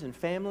friends and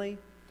family,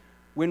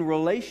 when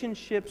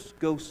relationships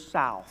go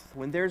south,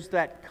 when there's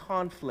that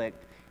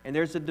conflict and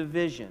there's a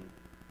division,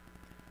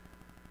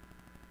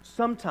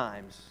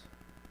 sometimes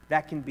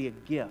that can be a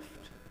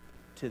gift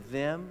to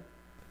them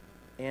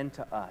and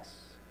to us.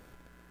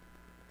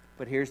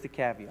 But here's the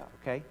caveat,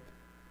 okay?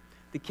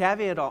 The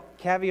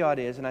caveat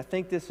is, and I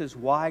think this is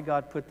why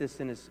God put this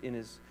in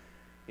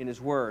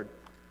His Word.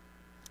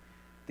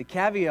 The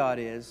caveat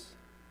is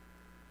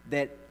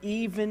that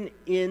even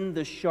in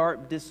the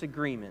sharp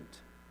disagreement,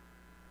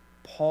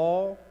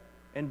 Paul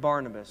and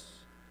Barnabas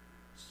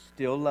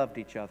still loved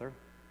each other,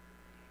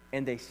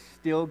 and they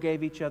still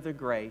gave each other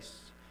grace,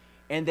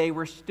 and they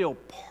were still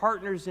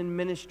partners in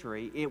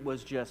ministry. It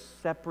was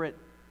just separate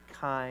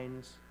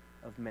kinds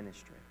of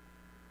ministry.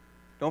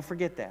 Don't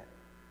forget that.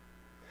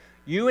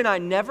 You and I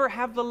never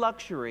have the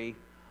luxury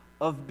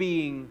of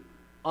being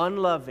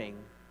unloving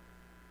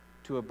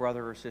to a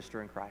brother or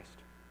sister in Christ.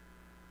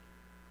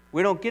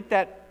 We don't get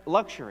that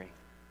luxury.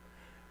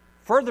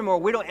 Furthermore,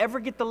 we don't ever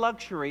get the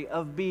luxury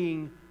of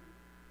being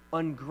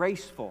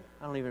ungraceful.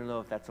 I don't even know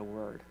if that's a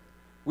word.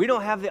 We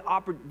don't have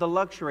the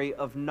luxury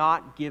of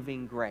not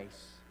giving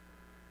grace.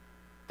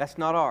 That's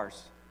not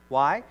ours.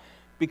 Why?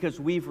 Because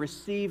we've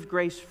received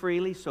grace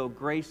freely, so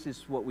grace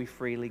is what we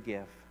freely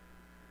give.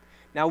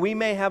 Now, we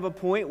may have a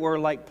point where,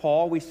 like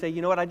Paul, we say,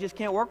 you know what, I just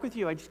can't work with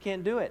you. I just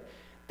can't do it.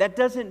 That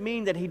doesn't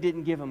mean that he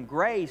didn't give him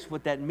grace.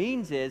 What that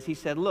means is he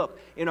said, look,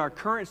 in our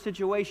current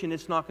situation,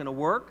 it's not going to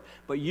work,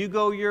 but you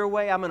go your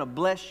way, I'm going to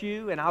bless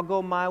you, and I'll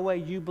go my way,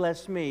 you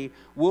bless me.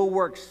 We'll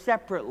work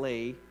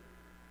separately,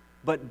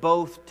 but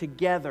both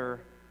together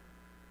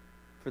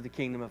for the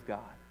kingdom of God.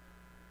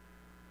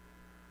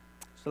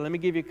 So let me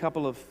give you a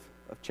couple of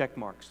check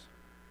marks.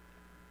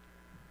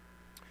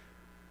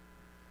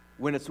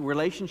 When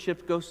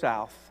relationships go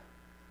south,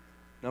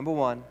 number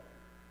one,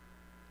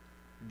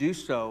 do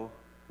so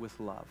with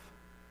love.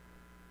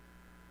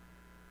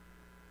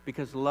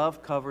 Because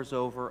love covers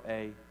over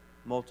a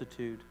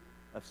multitude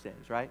of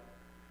sins, right?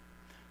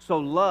 So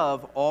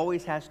love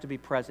always has to be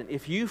present.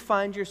 If you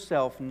find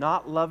yourself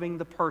not loving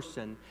the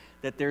person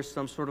that there's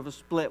some sort of a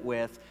split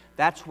with,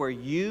 that's where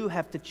you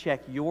have to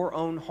check your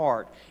own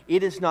heart.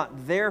 It is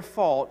not their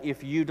fault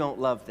if you don't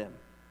love them.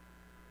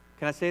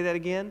 Can I say that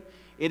again?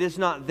 It is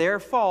not their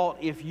fault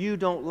if you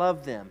don't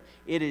love them.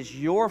 It is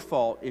your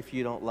fault if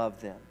you don't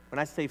love them. When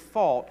I say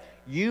fault,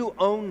 you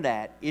own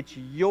that. It's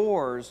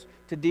yours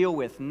to deal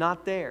with,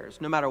 not theirs.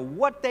 No matter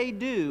what they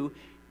do,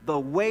 the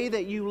way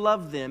that you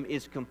love them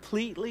is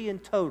completely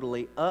and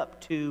totally up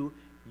to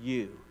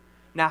you.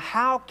 Now,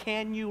 how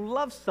can you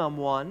love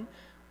someone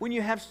when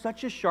you have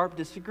such a sharp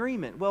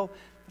disagreement? Well,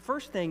 the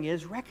first thing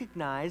is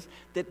recognize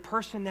that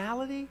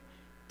personality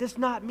does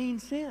not mean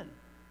sin.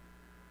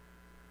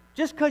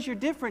 Just because you're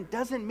different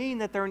doesn't mean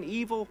that they're an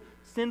evil,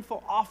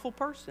 sinful, awful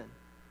person.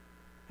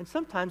 And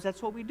sometimes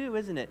that's what we do,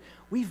 isn't it?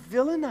 We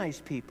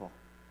villainize people.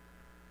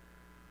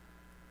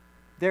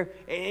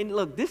 And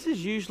look, this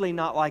is usually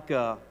not like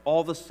a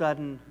all of a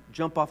sudden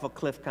jump off a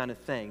cliff kind of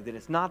thing, that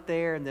it's not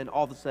there and then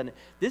all of a sudden.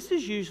 This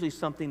is usually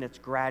something that's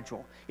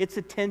gradual. It's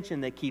a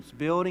tension that keeps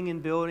building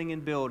and building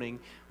and building.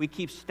 We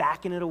keep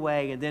stacking it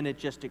away and then it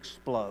just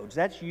explodes.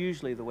 That's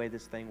usually the way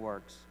this thing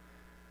works.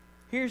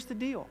 Here's the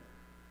deal.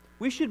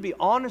 We should be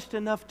honest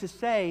enough to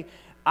say,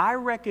 I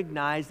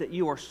recognize that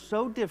you are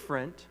so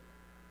different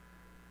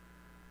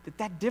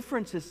that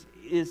difference is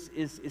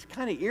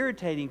kind of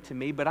irritating to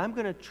me, but I'm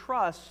going to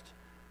trust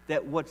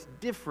that what's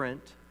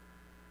different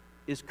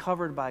is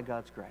covered by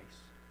God's grace.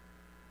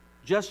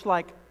 Just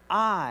like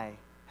I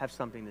have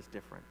something that's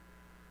different.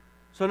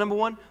 So number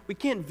one, we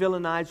can't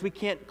villainize, we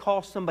can't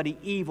call somebody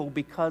evil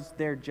because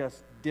they're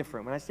just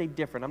different. When I say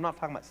different, I'm not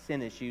talking about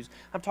sin issues,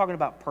 I'm talking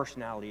about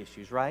personality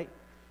issues, right?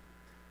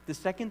 The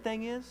second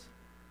thing is,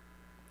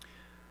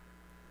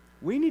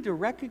 we need to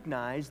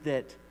recognize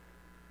that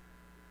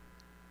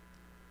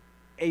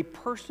a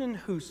person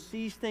who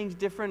sees things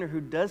different or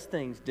who does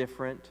things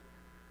different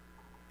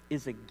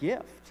is a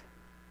gift,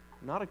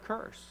 not a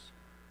curse.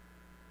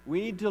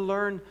 We need to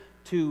learn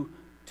to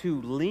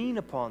lean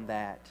upon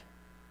that,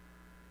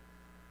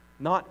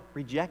 not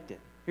reject it.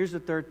 Here's the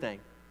third thing.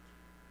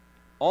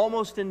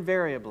 Almost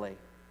invariably,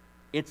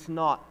 it's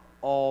not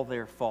all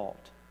their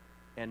fault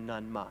and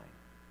none mine.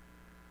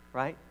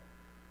 Right?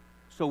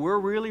 So we're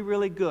really,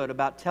 really good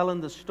about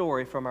telling the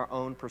story from our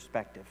own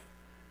perspective.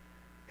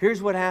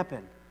 Here's what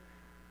happened.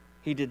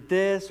 He did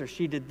this or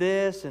she did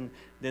this and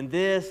then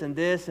this and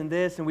this and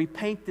this, and we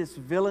paint this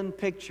villain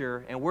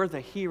picture and we're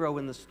the hero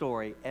in the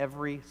story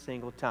every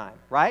single time.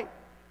 Right?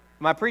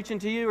 Am I preaching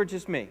to you or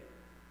just me?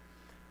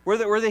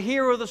 We're the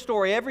hero of the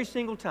story every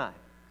single time.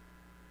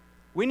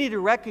 We need to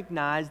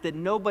recognize that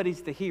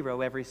nobody's the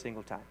hero every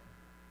single time.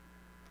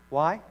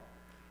 Why?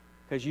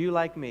 Because you,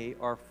 like me,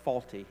 are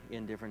faulty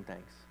in different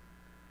things.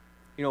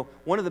 You know,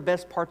 one of the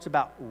best parts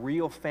about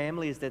real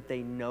family is that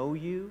they know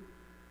you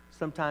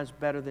sometimes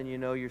better than you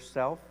know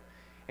yourself.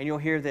 And you'll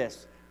hear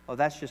this, oh,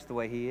 that's just the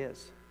way he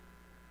is.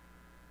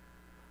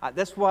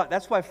 That's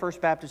why First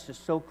Baptist is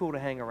so cool to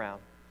hang around.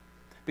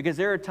 Because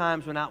there are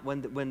times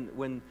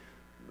when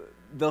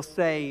they'll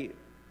say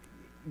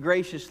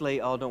graciously,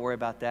 oh, don't worry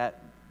about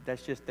that.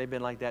 That's just, they've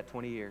been like that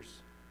 20 years.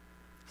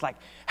 It's like,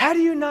 how do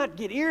you not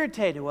get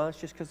irritated? Well, it's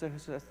just because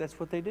that's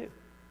what they do.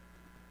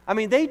 I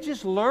mean, they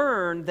just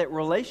learned that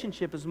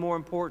relationship is more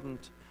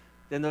important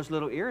than those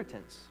little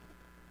irritants.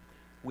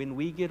 When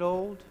we get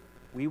old,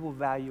 we will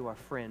value our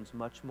friends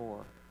much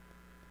more.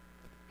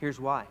 Here's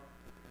why.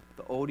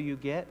 The older you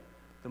get,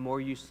 the more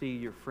you see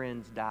your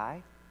friends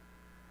die.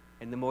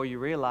 And the more you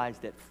realize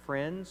that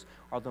friends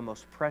are the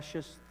most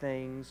precious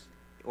things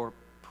or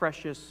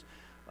precious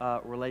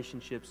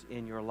relationships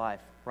in your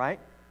life, right?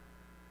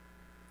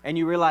 And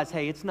you realize,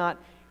 hey, it's not,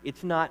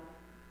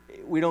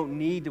 we don't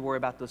need to worry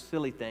about those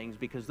silly things,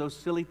 because those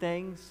silly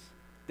things,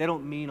 they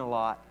don't mean a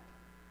lot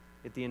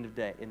at the end of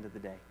the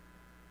day.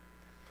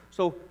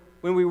 So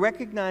when we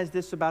recognize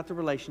this about the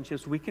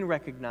relationships, we can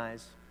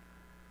recognize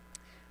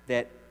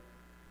that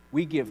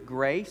we give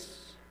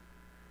grace,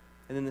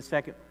 and then the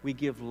second, we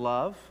give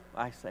love.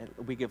 I say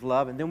we give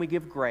love, and then we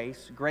give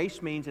grace.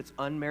 Grace means it's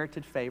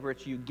unmerited favor.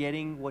 It's you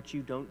getting what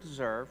you don't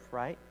deserve,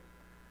 right?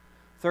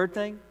 Third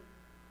thing,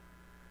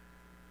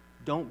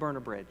 don't burn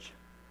a bridge.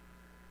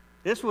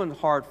 This one's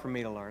hard for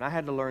me to learn. I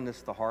had to learn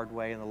this the hard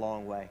way and the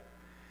long way.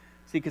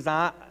 See,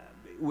 because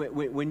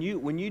when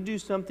you do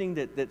something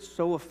that's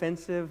so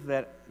offensive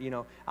that,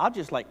 I'll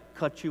just like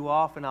cut you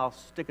off and I'll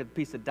stick a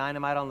piece of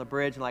dynamite on the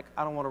bridge and I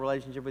don't want a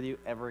relationship with you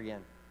ever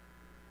again.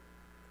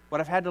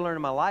 What I've had to learn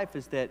in my life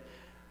is that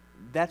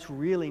that's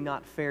really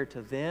not fair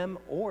to them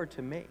or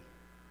to me,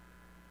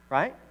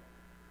 right?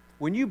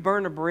 When you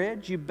burn a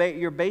bridge,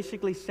 you're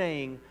basically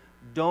saying,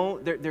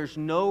 there's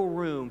no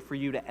room for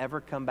you to ever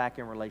come back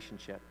in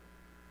relationship.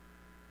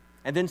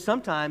 And then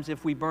sometimes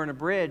if we burn a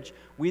bridge,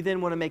 we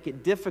then want to make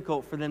it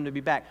difficult for them to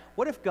be back.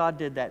 What if God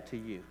did that to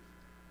you?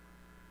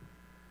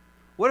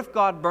 What if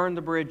God burned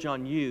the bridge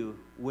on you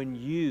when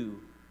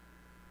you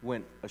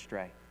went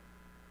astray?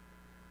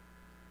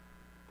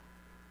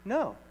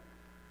 No.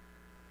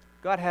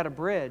 God had a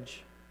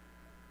bridge,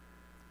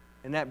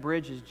 and that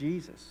bridge is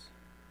Jesus.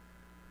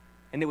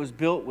 And it was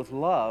built with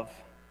love,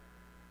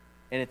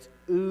 and it's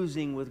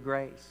oozing with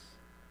grace.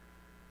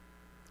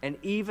 And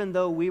even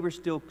though we were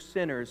still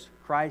sinners,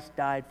 Christ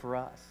died for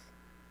us.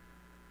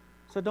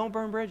 So don't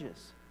burn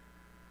bridges.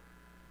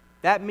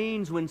 That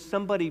means when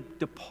somebody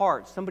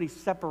departs, somebody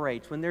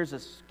separates, when there's a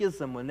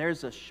schism, when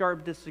there's a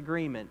sharp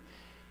disagreement,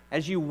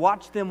 as you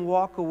watch them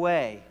walk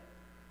away,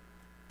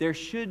 there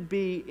should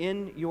be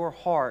in your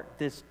heart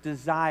this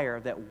desire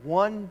that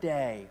one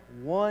day,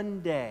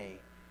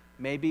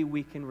 maybe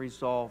we can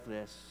resolve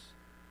this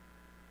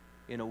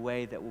in a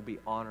way that will be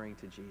honoring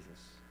to Jesus.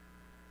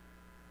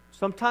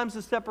 Sometimes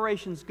the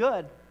separation's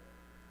good,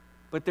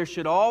 but there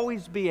should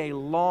always be a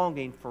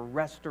longing for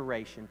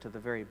restoration to the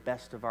very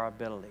best of our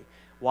ability.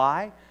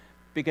 Why?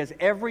 Because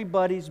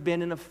everybody's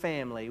been in a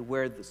family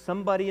where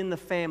somebody in the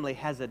family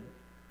has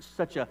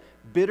such a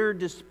bitter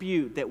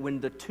dispute that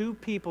when the two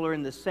people are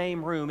in the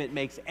same room, it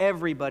makes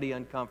everybody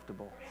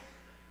uncomfortable.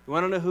 You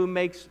want to know who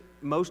makes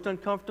most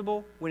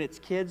uncomfortable when it's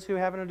kids who are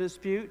having a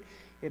dispute?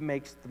 It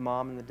makes the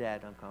mom and the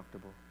dad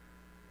uncomfortable.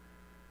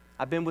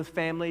 I've been with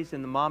families,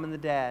 and the mom and the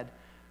dad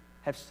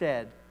have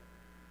said,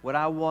 what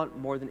I want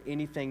more than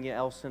anything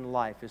else in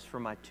life is for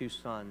my two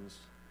sons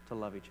to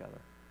love each other.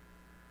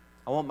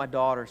 I want my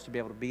daughters to be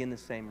able to be in the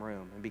same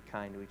room and be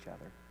kind to each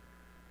other.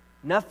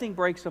 Nothing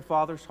breaks a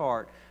father's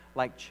heart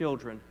like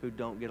children who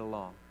don't get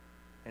along.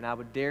 And I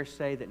would dare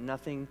say that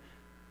nothing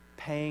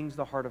pangs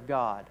the heart of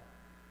God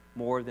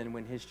more than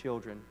when His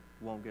children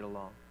won't get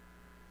along.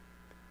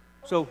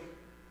 So,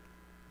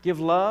 give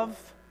love,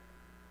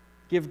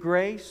 give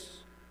grace,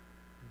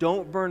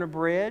 don't burn a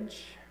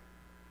bridge.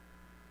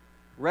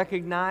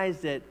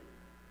 Recognize that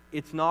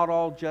it's not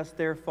all just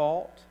their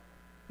fault.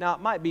 Now,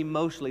 it might be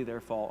mostly their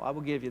fault. I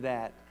will give you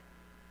that.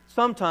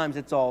 Sometimes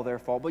it's all their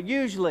fault. But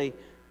usually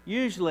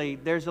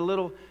there's a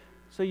little...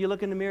 So you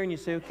look in the mirror and you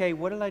say, okay,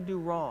 what did I do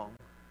wrong?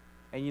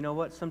 And you know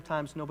what?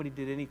 Sometimes nobody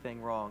did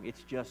anything wrong.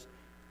 It's just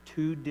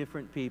two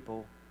different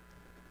people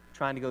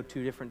trying to go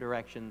two different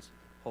directions,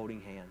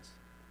 holding hands.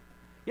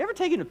 You ever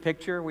taken a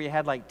picture where you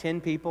had like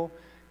 10 people,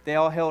 they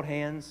all held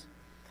hands,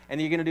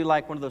 and you're going to do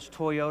like one of those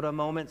Toyota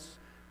moments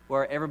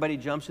where everybody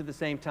jumps at the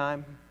same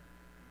time?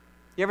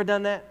 You ever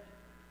done that?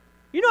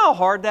 You know how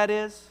hard that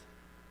is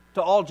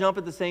to all jump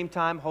at the same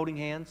time holding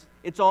hands?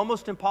 It's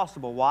almost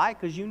impossible. Why?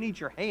 Because you need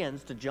your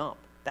hands to jump.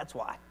 That's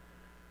why.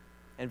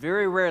 And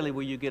very rarely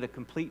will you get a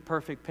complete,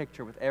 perfect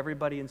picture with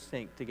everybody in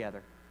sync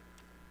together.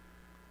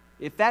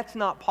 If that's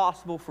not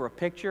possible for a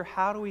picture,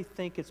 how do we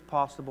think it's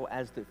possible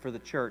for the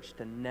church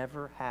to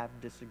never have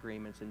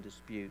disagreements and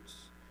disputes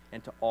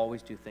and to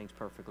always do things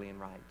perfectly and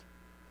right?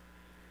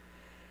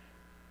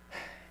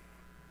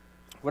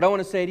 What I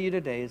want to say to you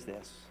today is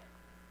this.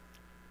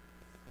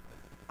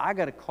 I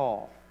got a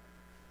call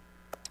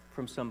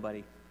from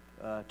somebody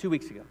 2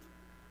 weeks ago.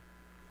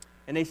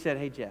 And they said,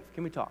 hey, Jeff,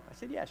 can we talk? I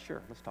said, yeah,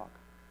 sure, let's talk.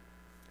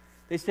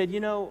 They said,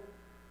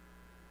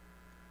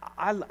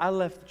 I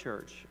left the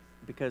church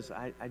because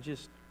I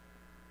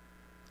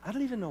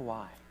don't even know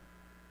why.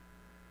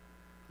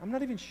 I'm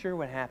not even sure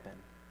what happened.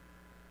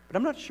 But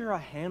I'm not sure I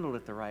handled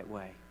it the right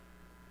way.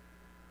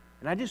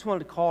 And I just wanted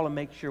to call and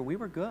make sure we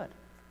were good.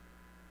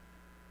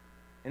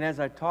 And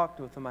as I talked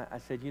with them, I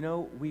said,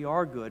 we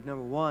are good.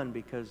 Number one,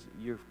 because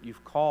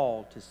you've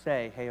called to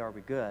say, hey, are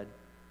we good?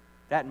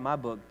 That in my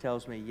book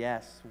tells me,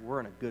 yes, we're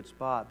in a good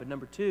spot. But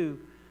number two,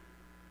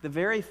 the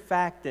very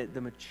fact that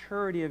the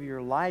maturity of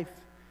your life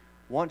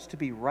wants to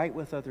be right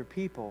with other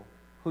people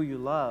who you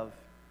love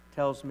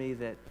tells me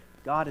that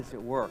God is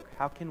at work.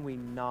 How can we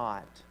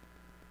not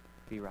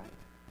be right?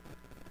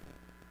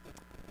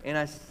 And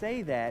I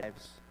say that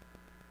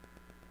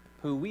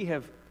who we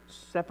have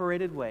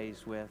separated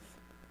ways with,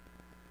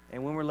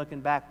 and when we're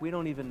looking back, we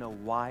don't even know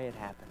why it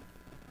happened.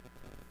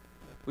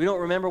 We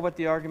don't remember what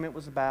the argument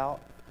was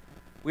about.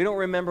 We don't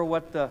remember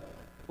what the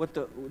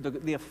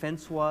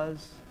offense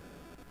was.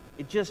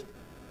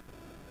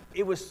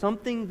 It was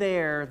something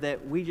there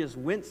that we just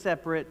went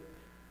separate,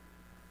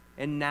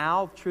 and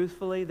now,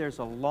 truthfully, there's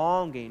a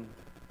longing.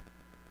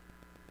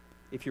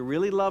 If you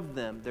really love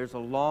them, there's a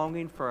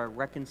longing for a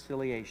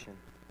reconciliation.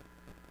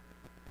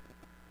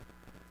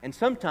 And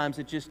sometimes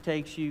it just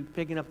takes you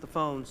picking up the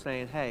phone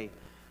saying, hey,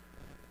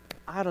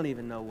 I don't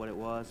even know what it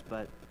was,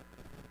 but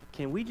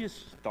can we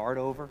just start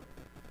over?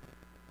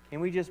 Can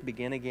we just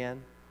begin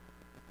again?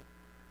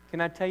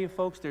 Can I tell you,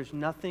 folks, there's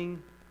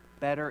nothing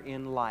better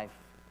in life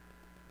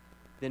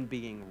than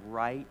being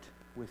right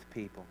with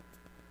people.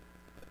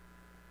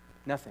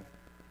 Nothing.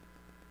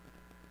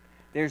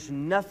 There's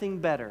nothing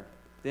better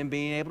than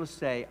being able to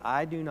say,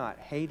 I do not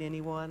hate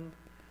anyone.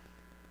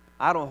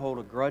 I don't hold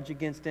a grudge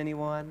against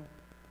anyone.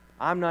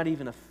 I'm not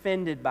even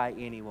offended by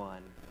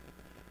anyone.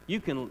 You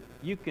can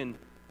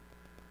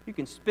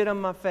spit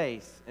on my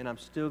face, and I'm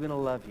still going to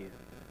love you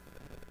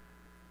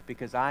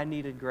because I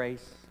needed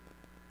grace,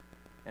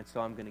 and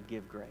so I'm going to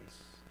give grace.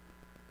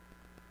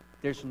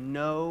 There's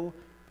no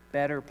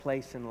better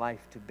place in life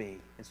to be.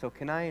 And so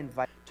can I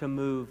invite you to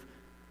move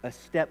a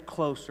step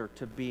closer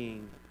to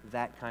being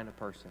that kind of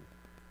person?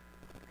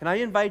 Can I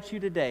invite you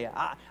today?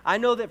 I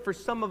know that for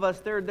some of us,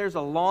 there's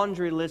a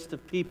laundry list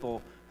of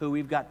people who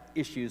we've got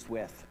issues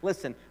with.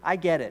 Listen, I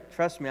get it.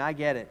 Trust me, I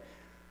get it.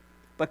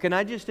 But can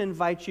I just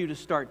invite you to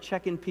start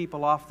checking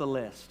people off the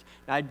list?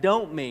 Now, I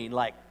don't mean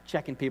like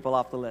checking people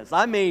off the list.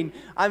 I mean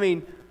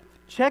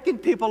checking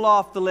people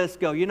off the list.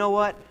 Go, you know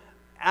what?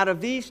 Out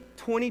of these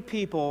 20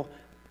 people,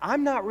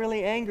 I'm not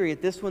really angry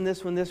at this one,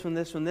 this one, this one,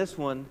 this one, this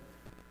one.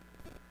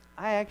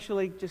 I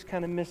actually just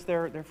kind of miss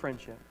their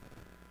friendship.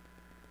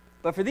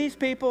 But for these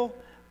people,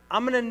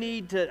 I'm going to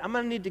need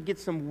to get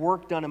some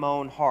work done in my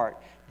own heart.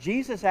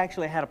 Jesus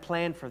actually had a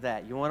plan for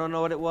that. You want to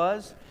know what it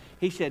was?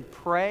 He said,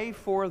 pray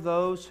for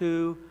those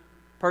who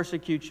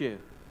persecute you.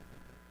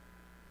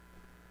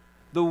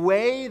 The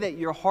way that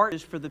your heart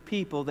is for the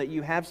people that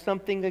you have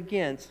something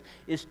against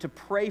is to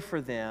pray for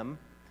them,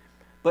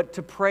 but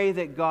to pray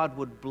that God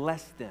would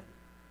bless them.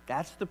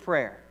 That's the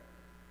prayer.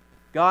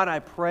 God, I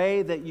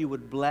pray that you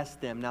would bless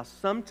them. Now,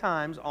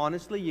 sometimes,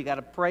 honestly, you got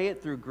to pray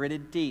it through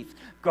gritted teeth.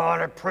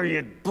 God, I pray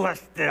you'd bless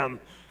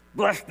them.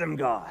 Bless them,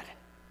 God.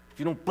 If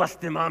you don't bless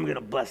them, I'm going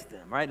to bless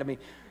them, right? I mean,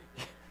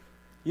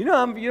 you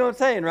know what I'm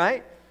saying,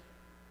 right?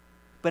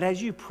 But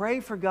as you pray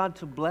for God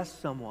to bless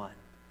someone,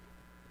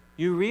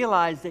 you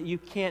realize that you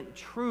can't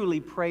truly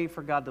pray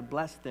for God to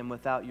bless them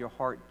without your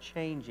heart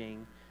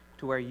changing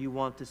to where you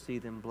want to see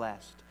them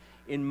blessed.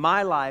 In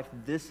my life,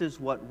 this is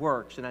what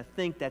works, and I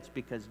think that's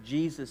because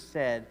Jesus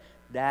said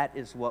that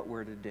is what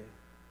we're to do.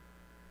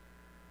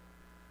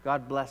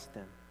 God bless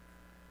them.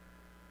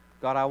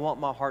 God, I want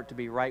my heart to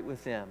be right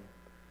with them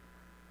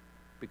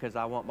because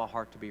I want my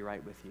heart to be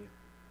right with you.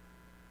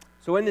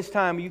 So in this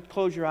time, you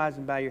close your eyes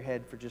and bow your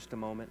head for just a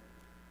moment.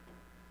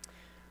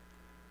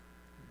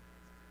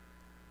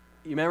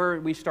 You remember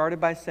we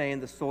started by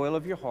saying the soil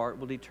of your heart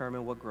will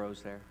determine what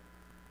grows there.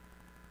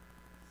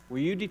 Will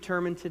you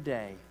determine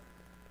today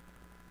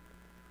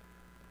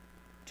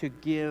to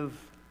give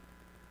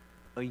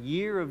a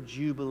year of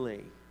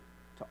jubilee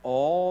to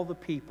all the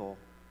people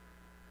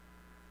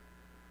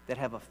that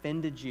have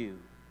offended you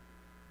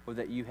or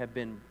that you have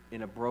been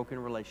in a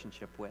broken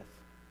relationship with?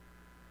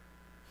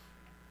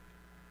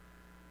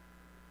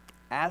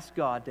 Ask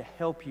God to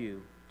help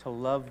you to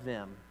love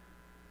them,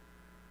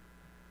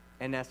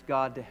 and ask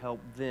God to help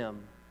them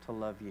to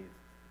love you.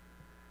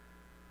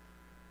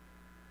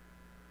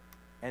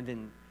 And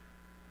then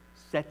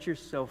set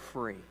yourself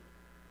free.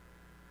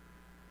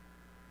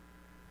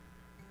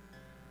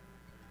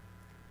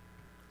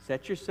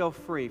 Set yourself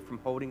free from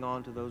holding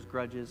on to those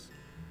grudges,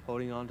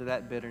 holding on to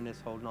that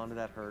bitterness, holding on to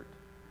that hurt.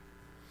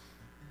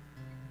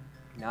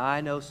 Now,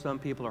 I know some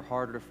people are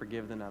harder to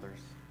forgive than others.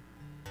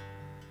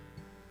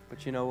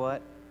 But you know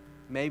what?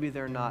 Maybe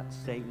they're not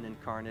Satan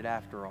incarnate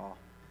after all.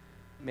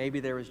 Maybe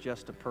there was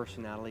just a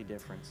personality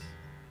difference.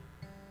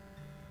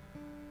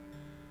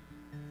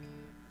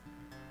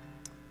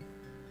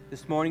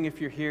 This morning, if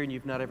you're here and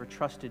you've not ever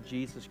trusted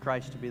Jesus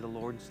Christ to be the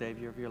Lord and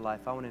Savior of your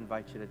life, I want to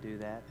invite you to do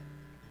that.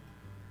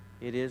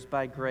 It is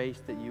by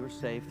grace that you are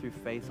saved through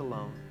faith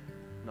alone,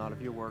 not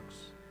of your works,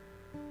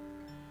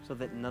 so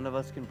that none of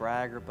us can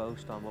brag or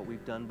boast on what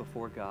we've done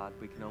before God.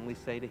 We can only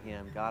say to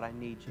Him, God, I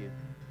need you.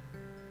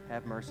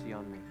 Have mercy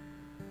on me.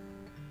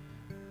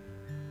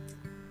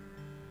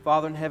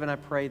 Father in heaven, I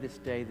pray this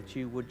day that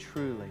you would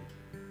truly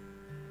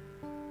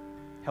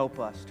help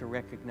us to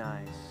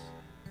recognize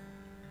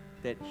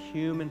that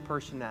human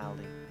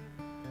personality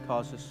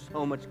causes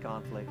so much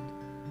conflict.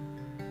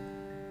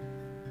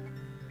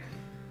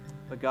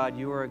 But God,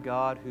 you are a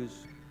God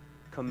who's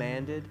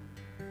commanded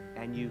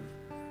and you've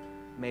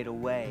made a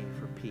way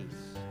for peace.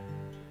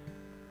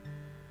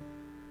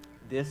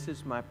 this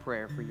is my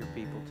prayer for your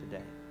people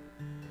today,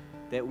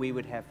 that we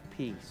would have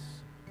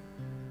peace.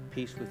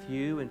 Peace with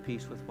you and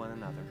peace with one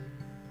another.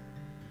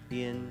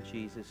 In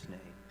Jesus' name,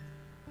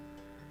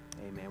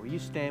 amen. Will you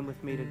stand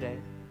with me today?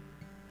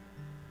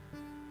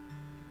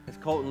 As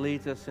Colton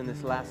leads us in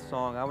this last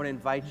song, I want to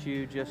invite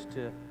you just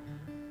to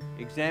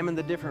examine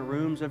the different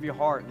rooms of your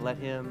heart and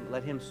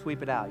let him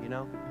sweep it out, you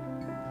know?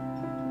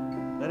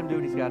 Let him do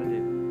what he's got to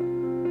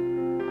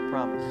do. I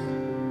promise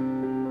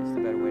it's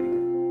the better way to go.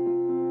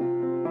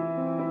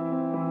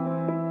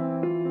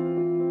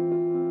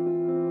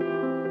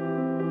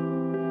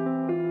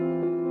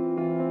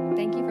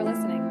 Thank you for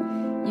listening.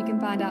 You can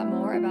find out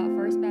more about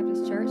First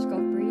Baptist Church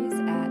Gulf Breeze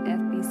at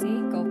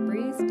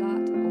fbcgulfbreeze.com.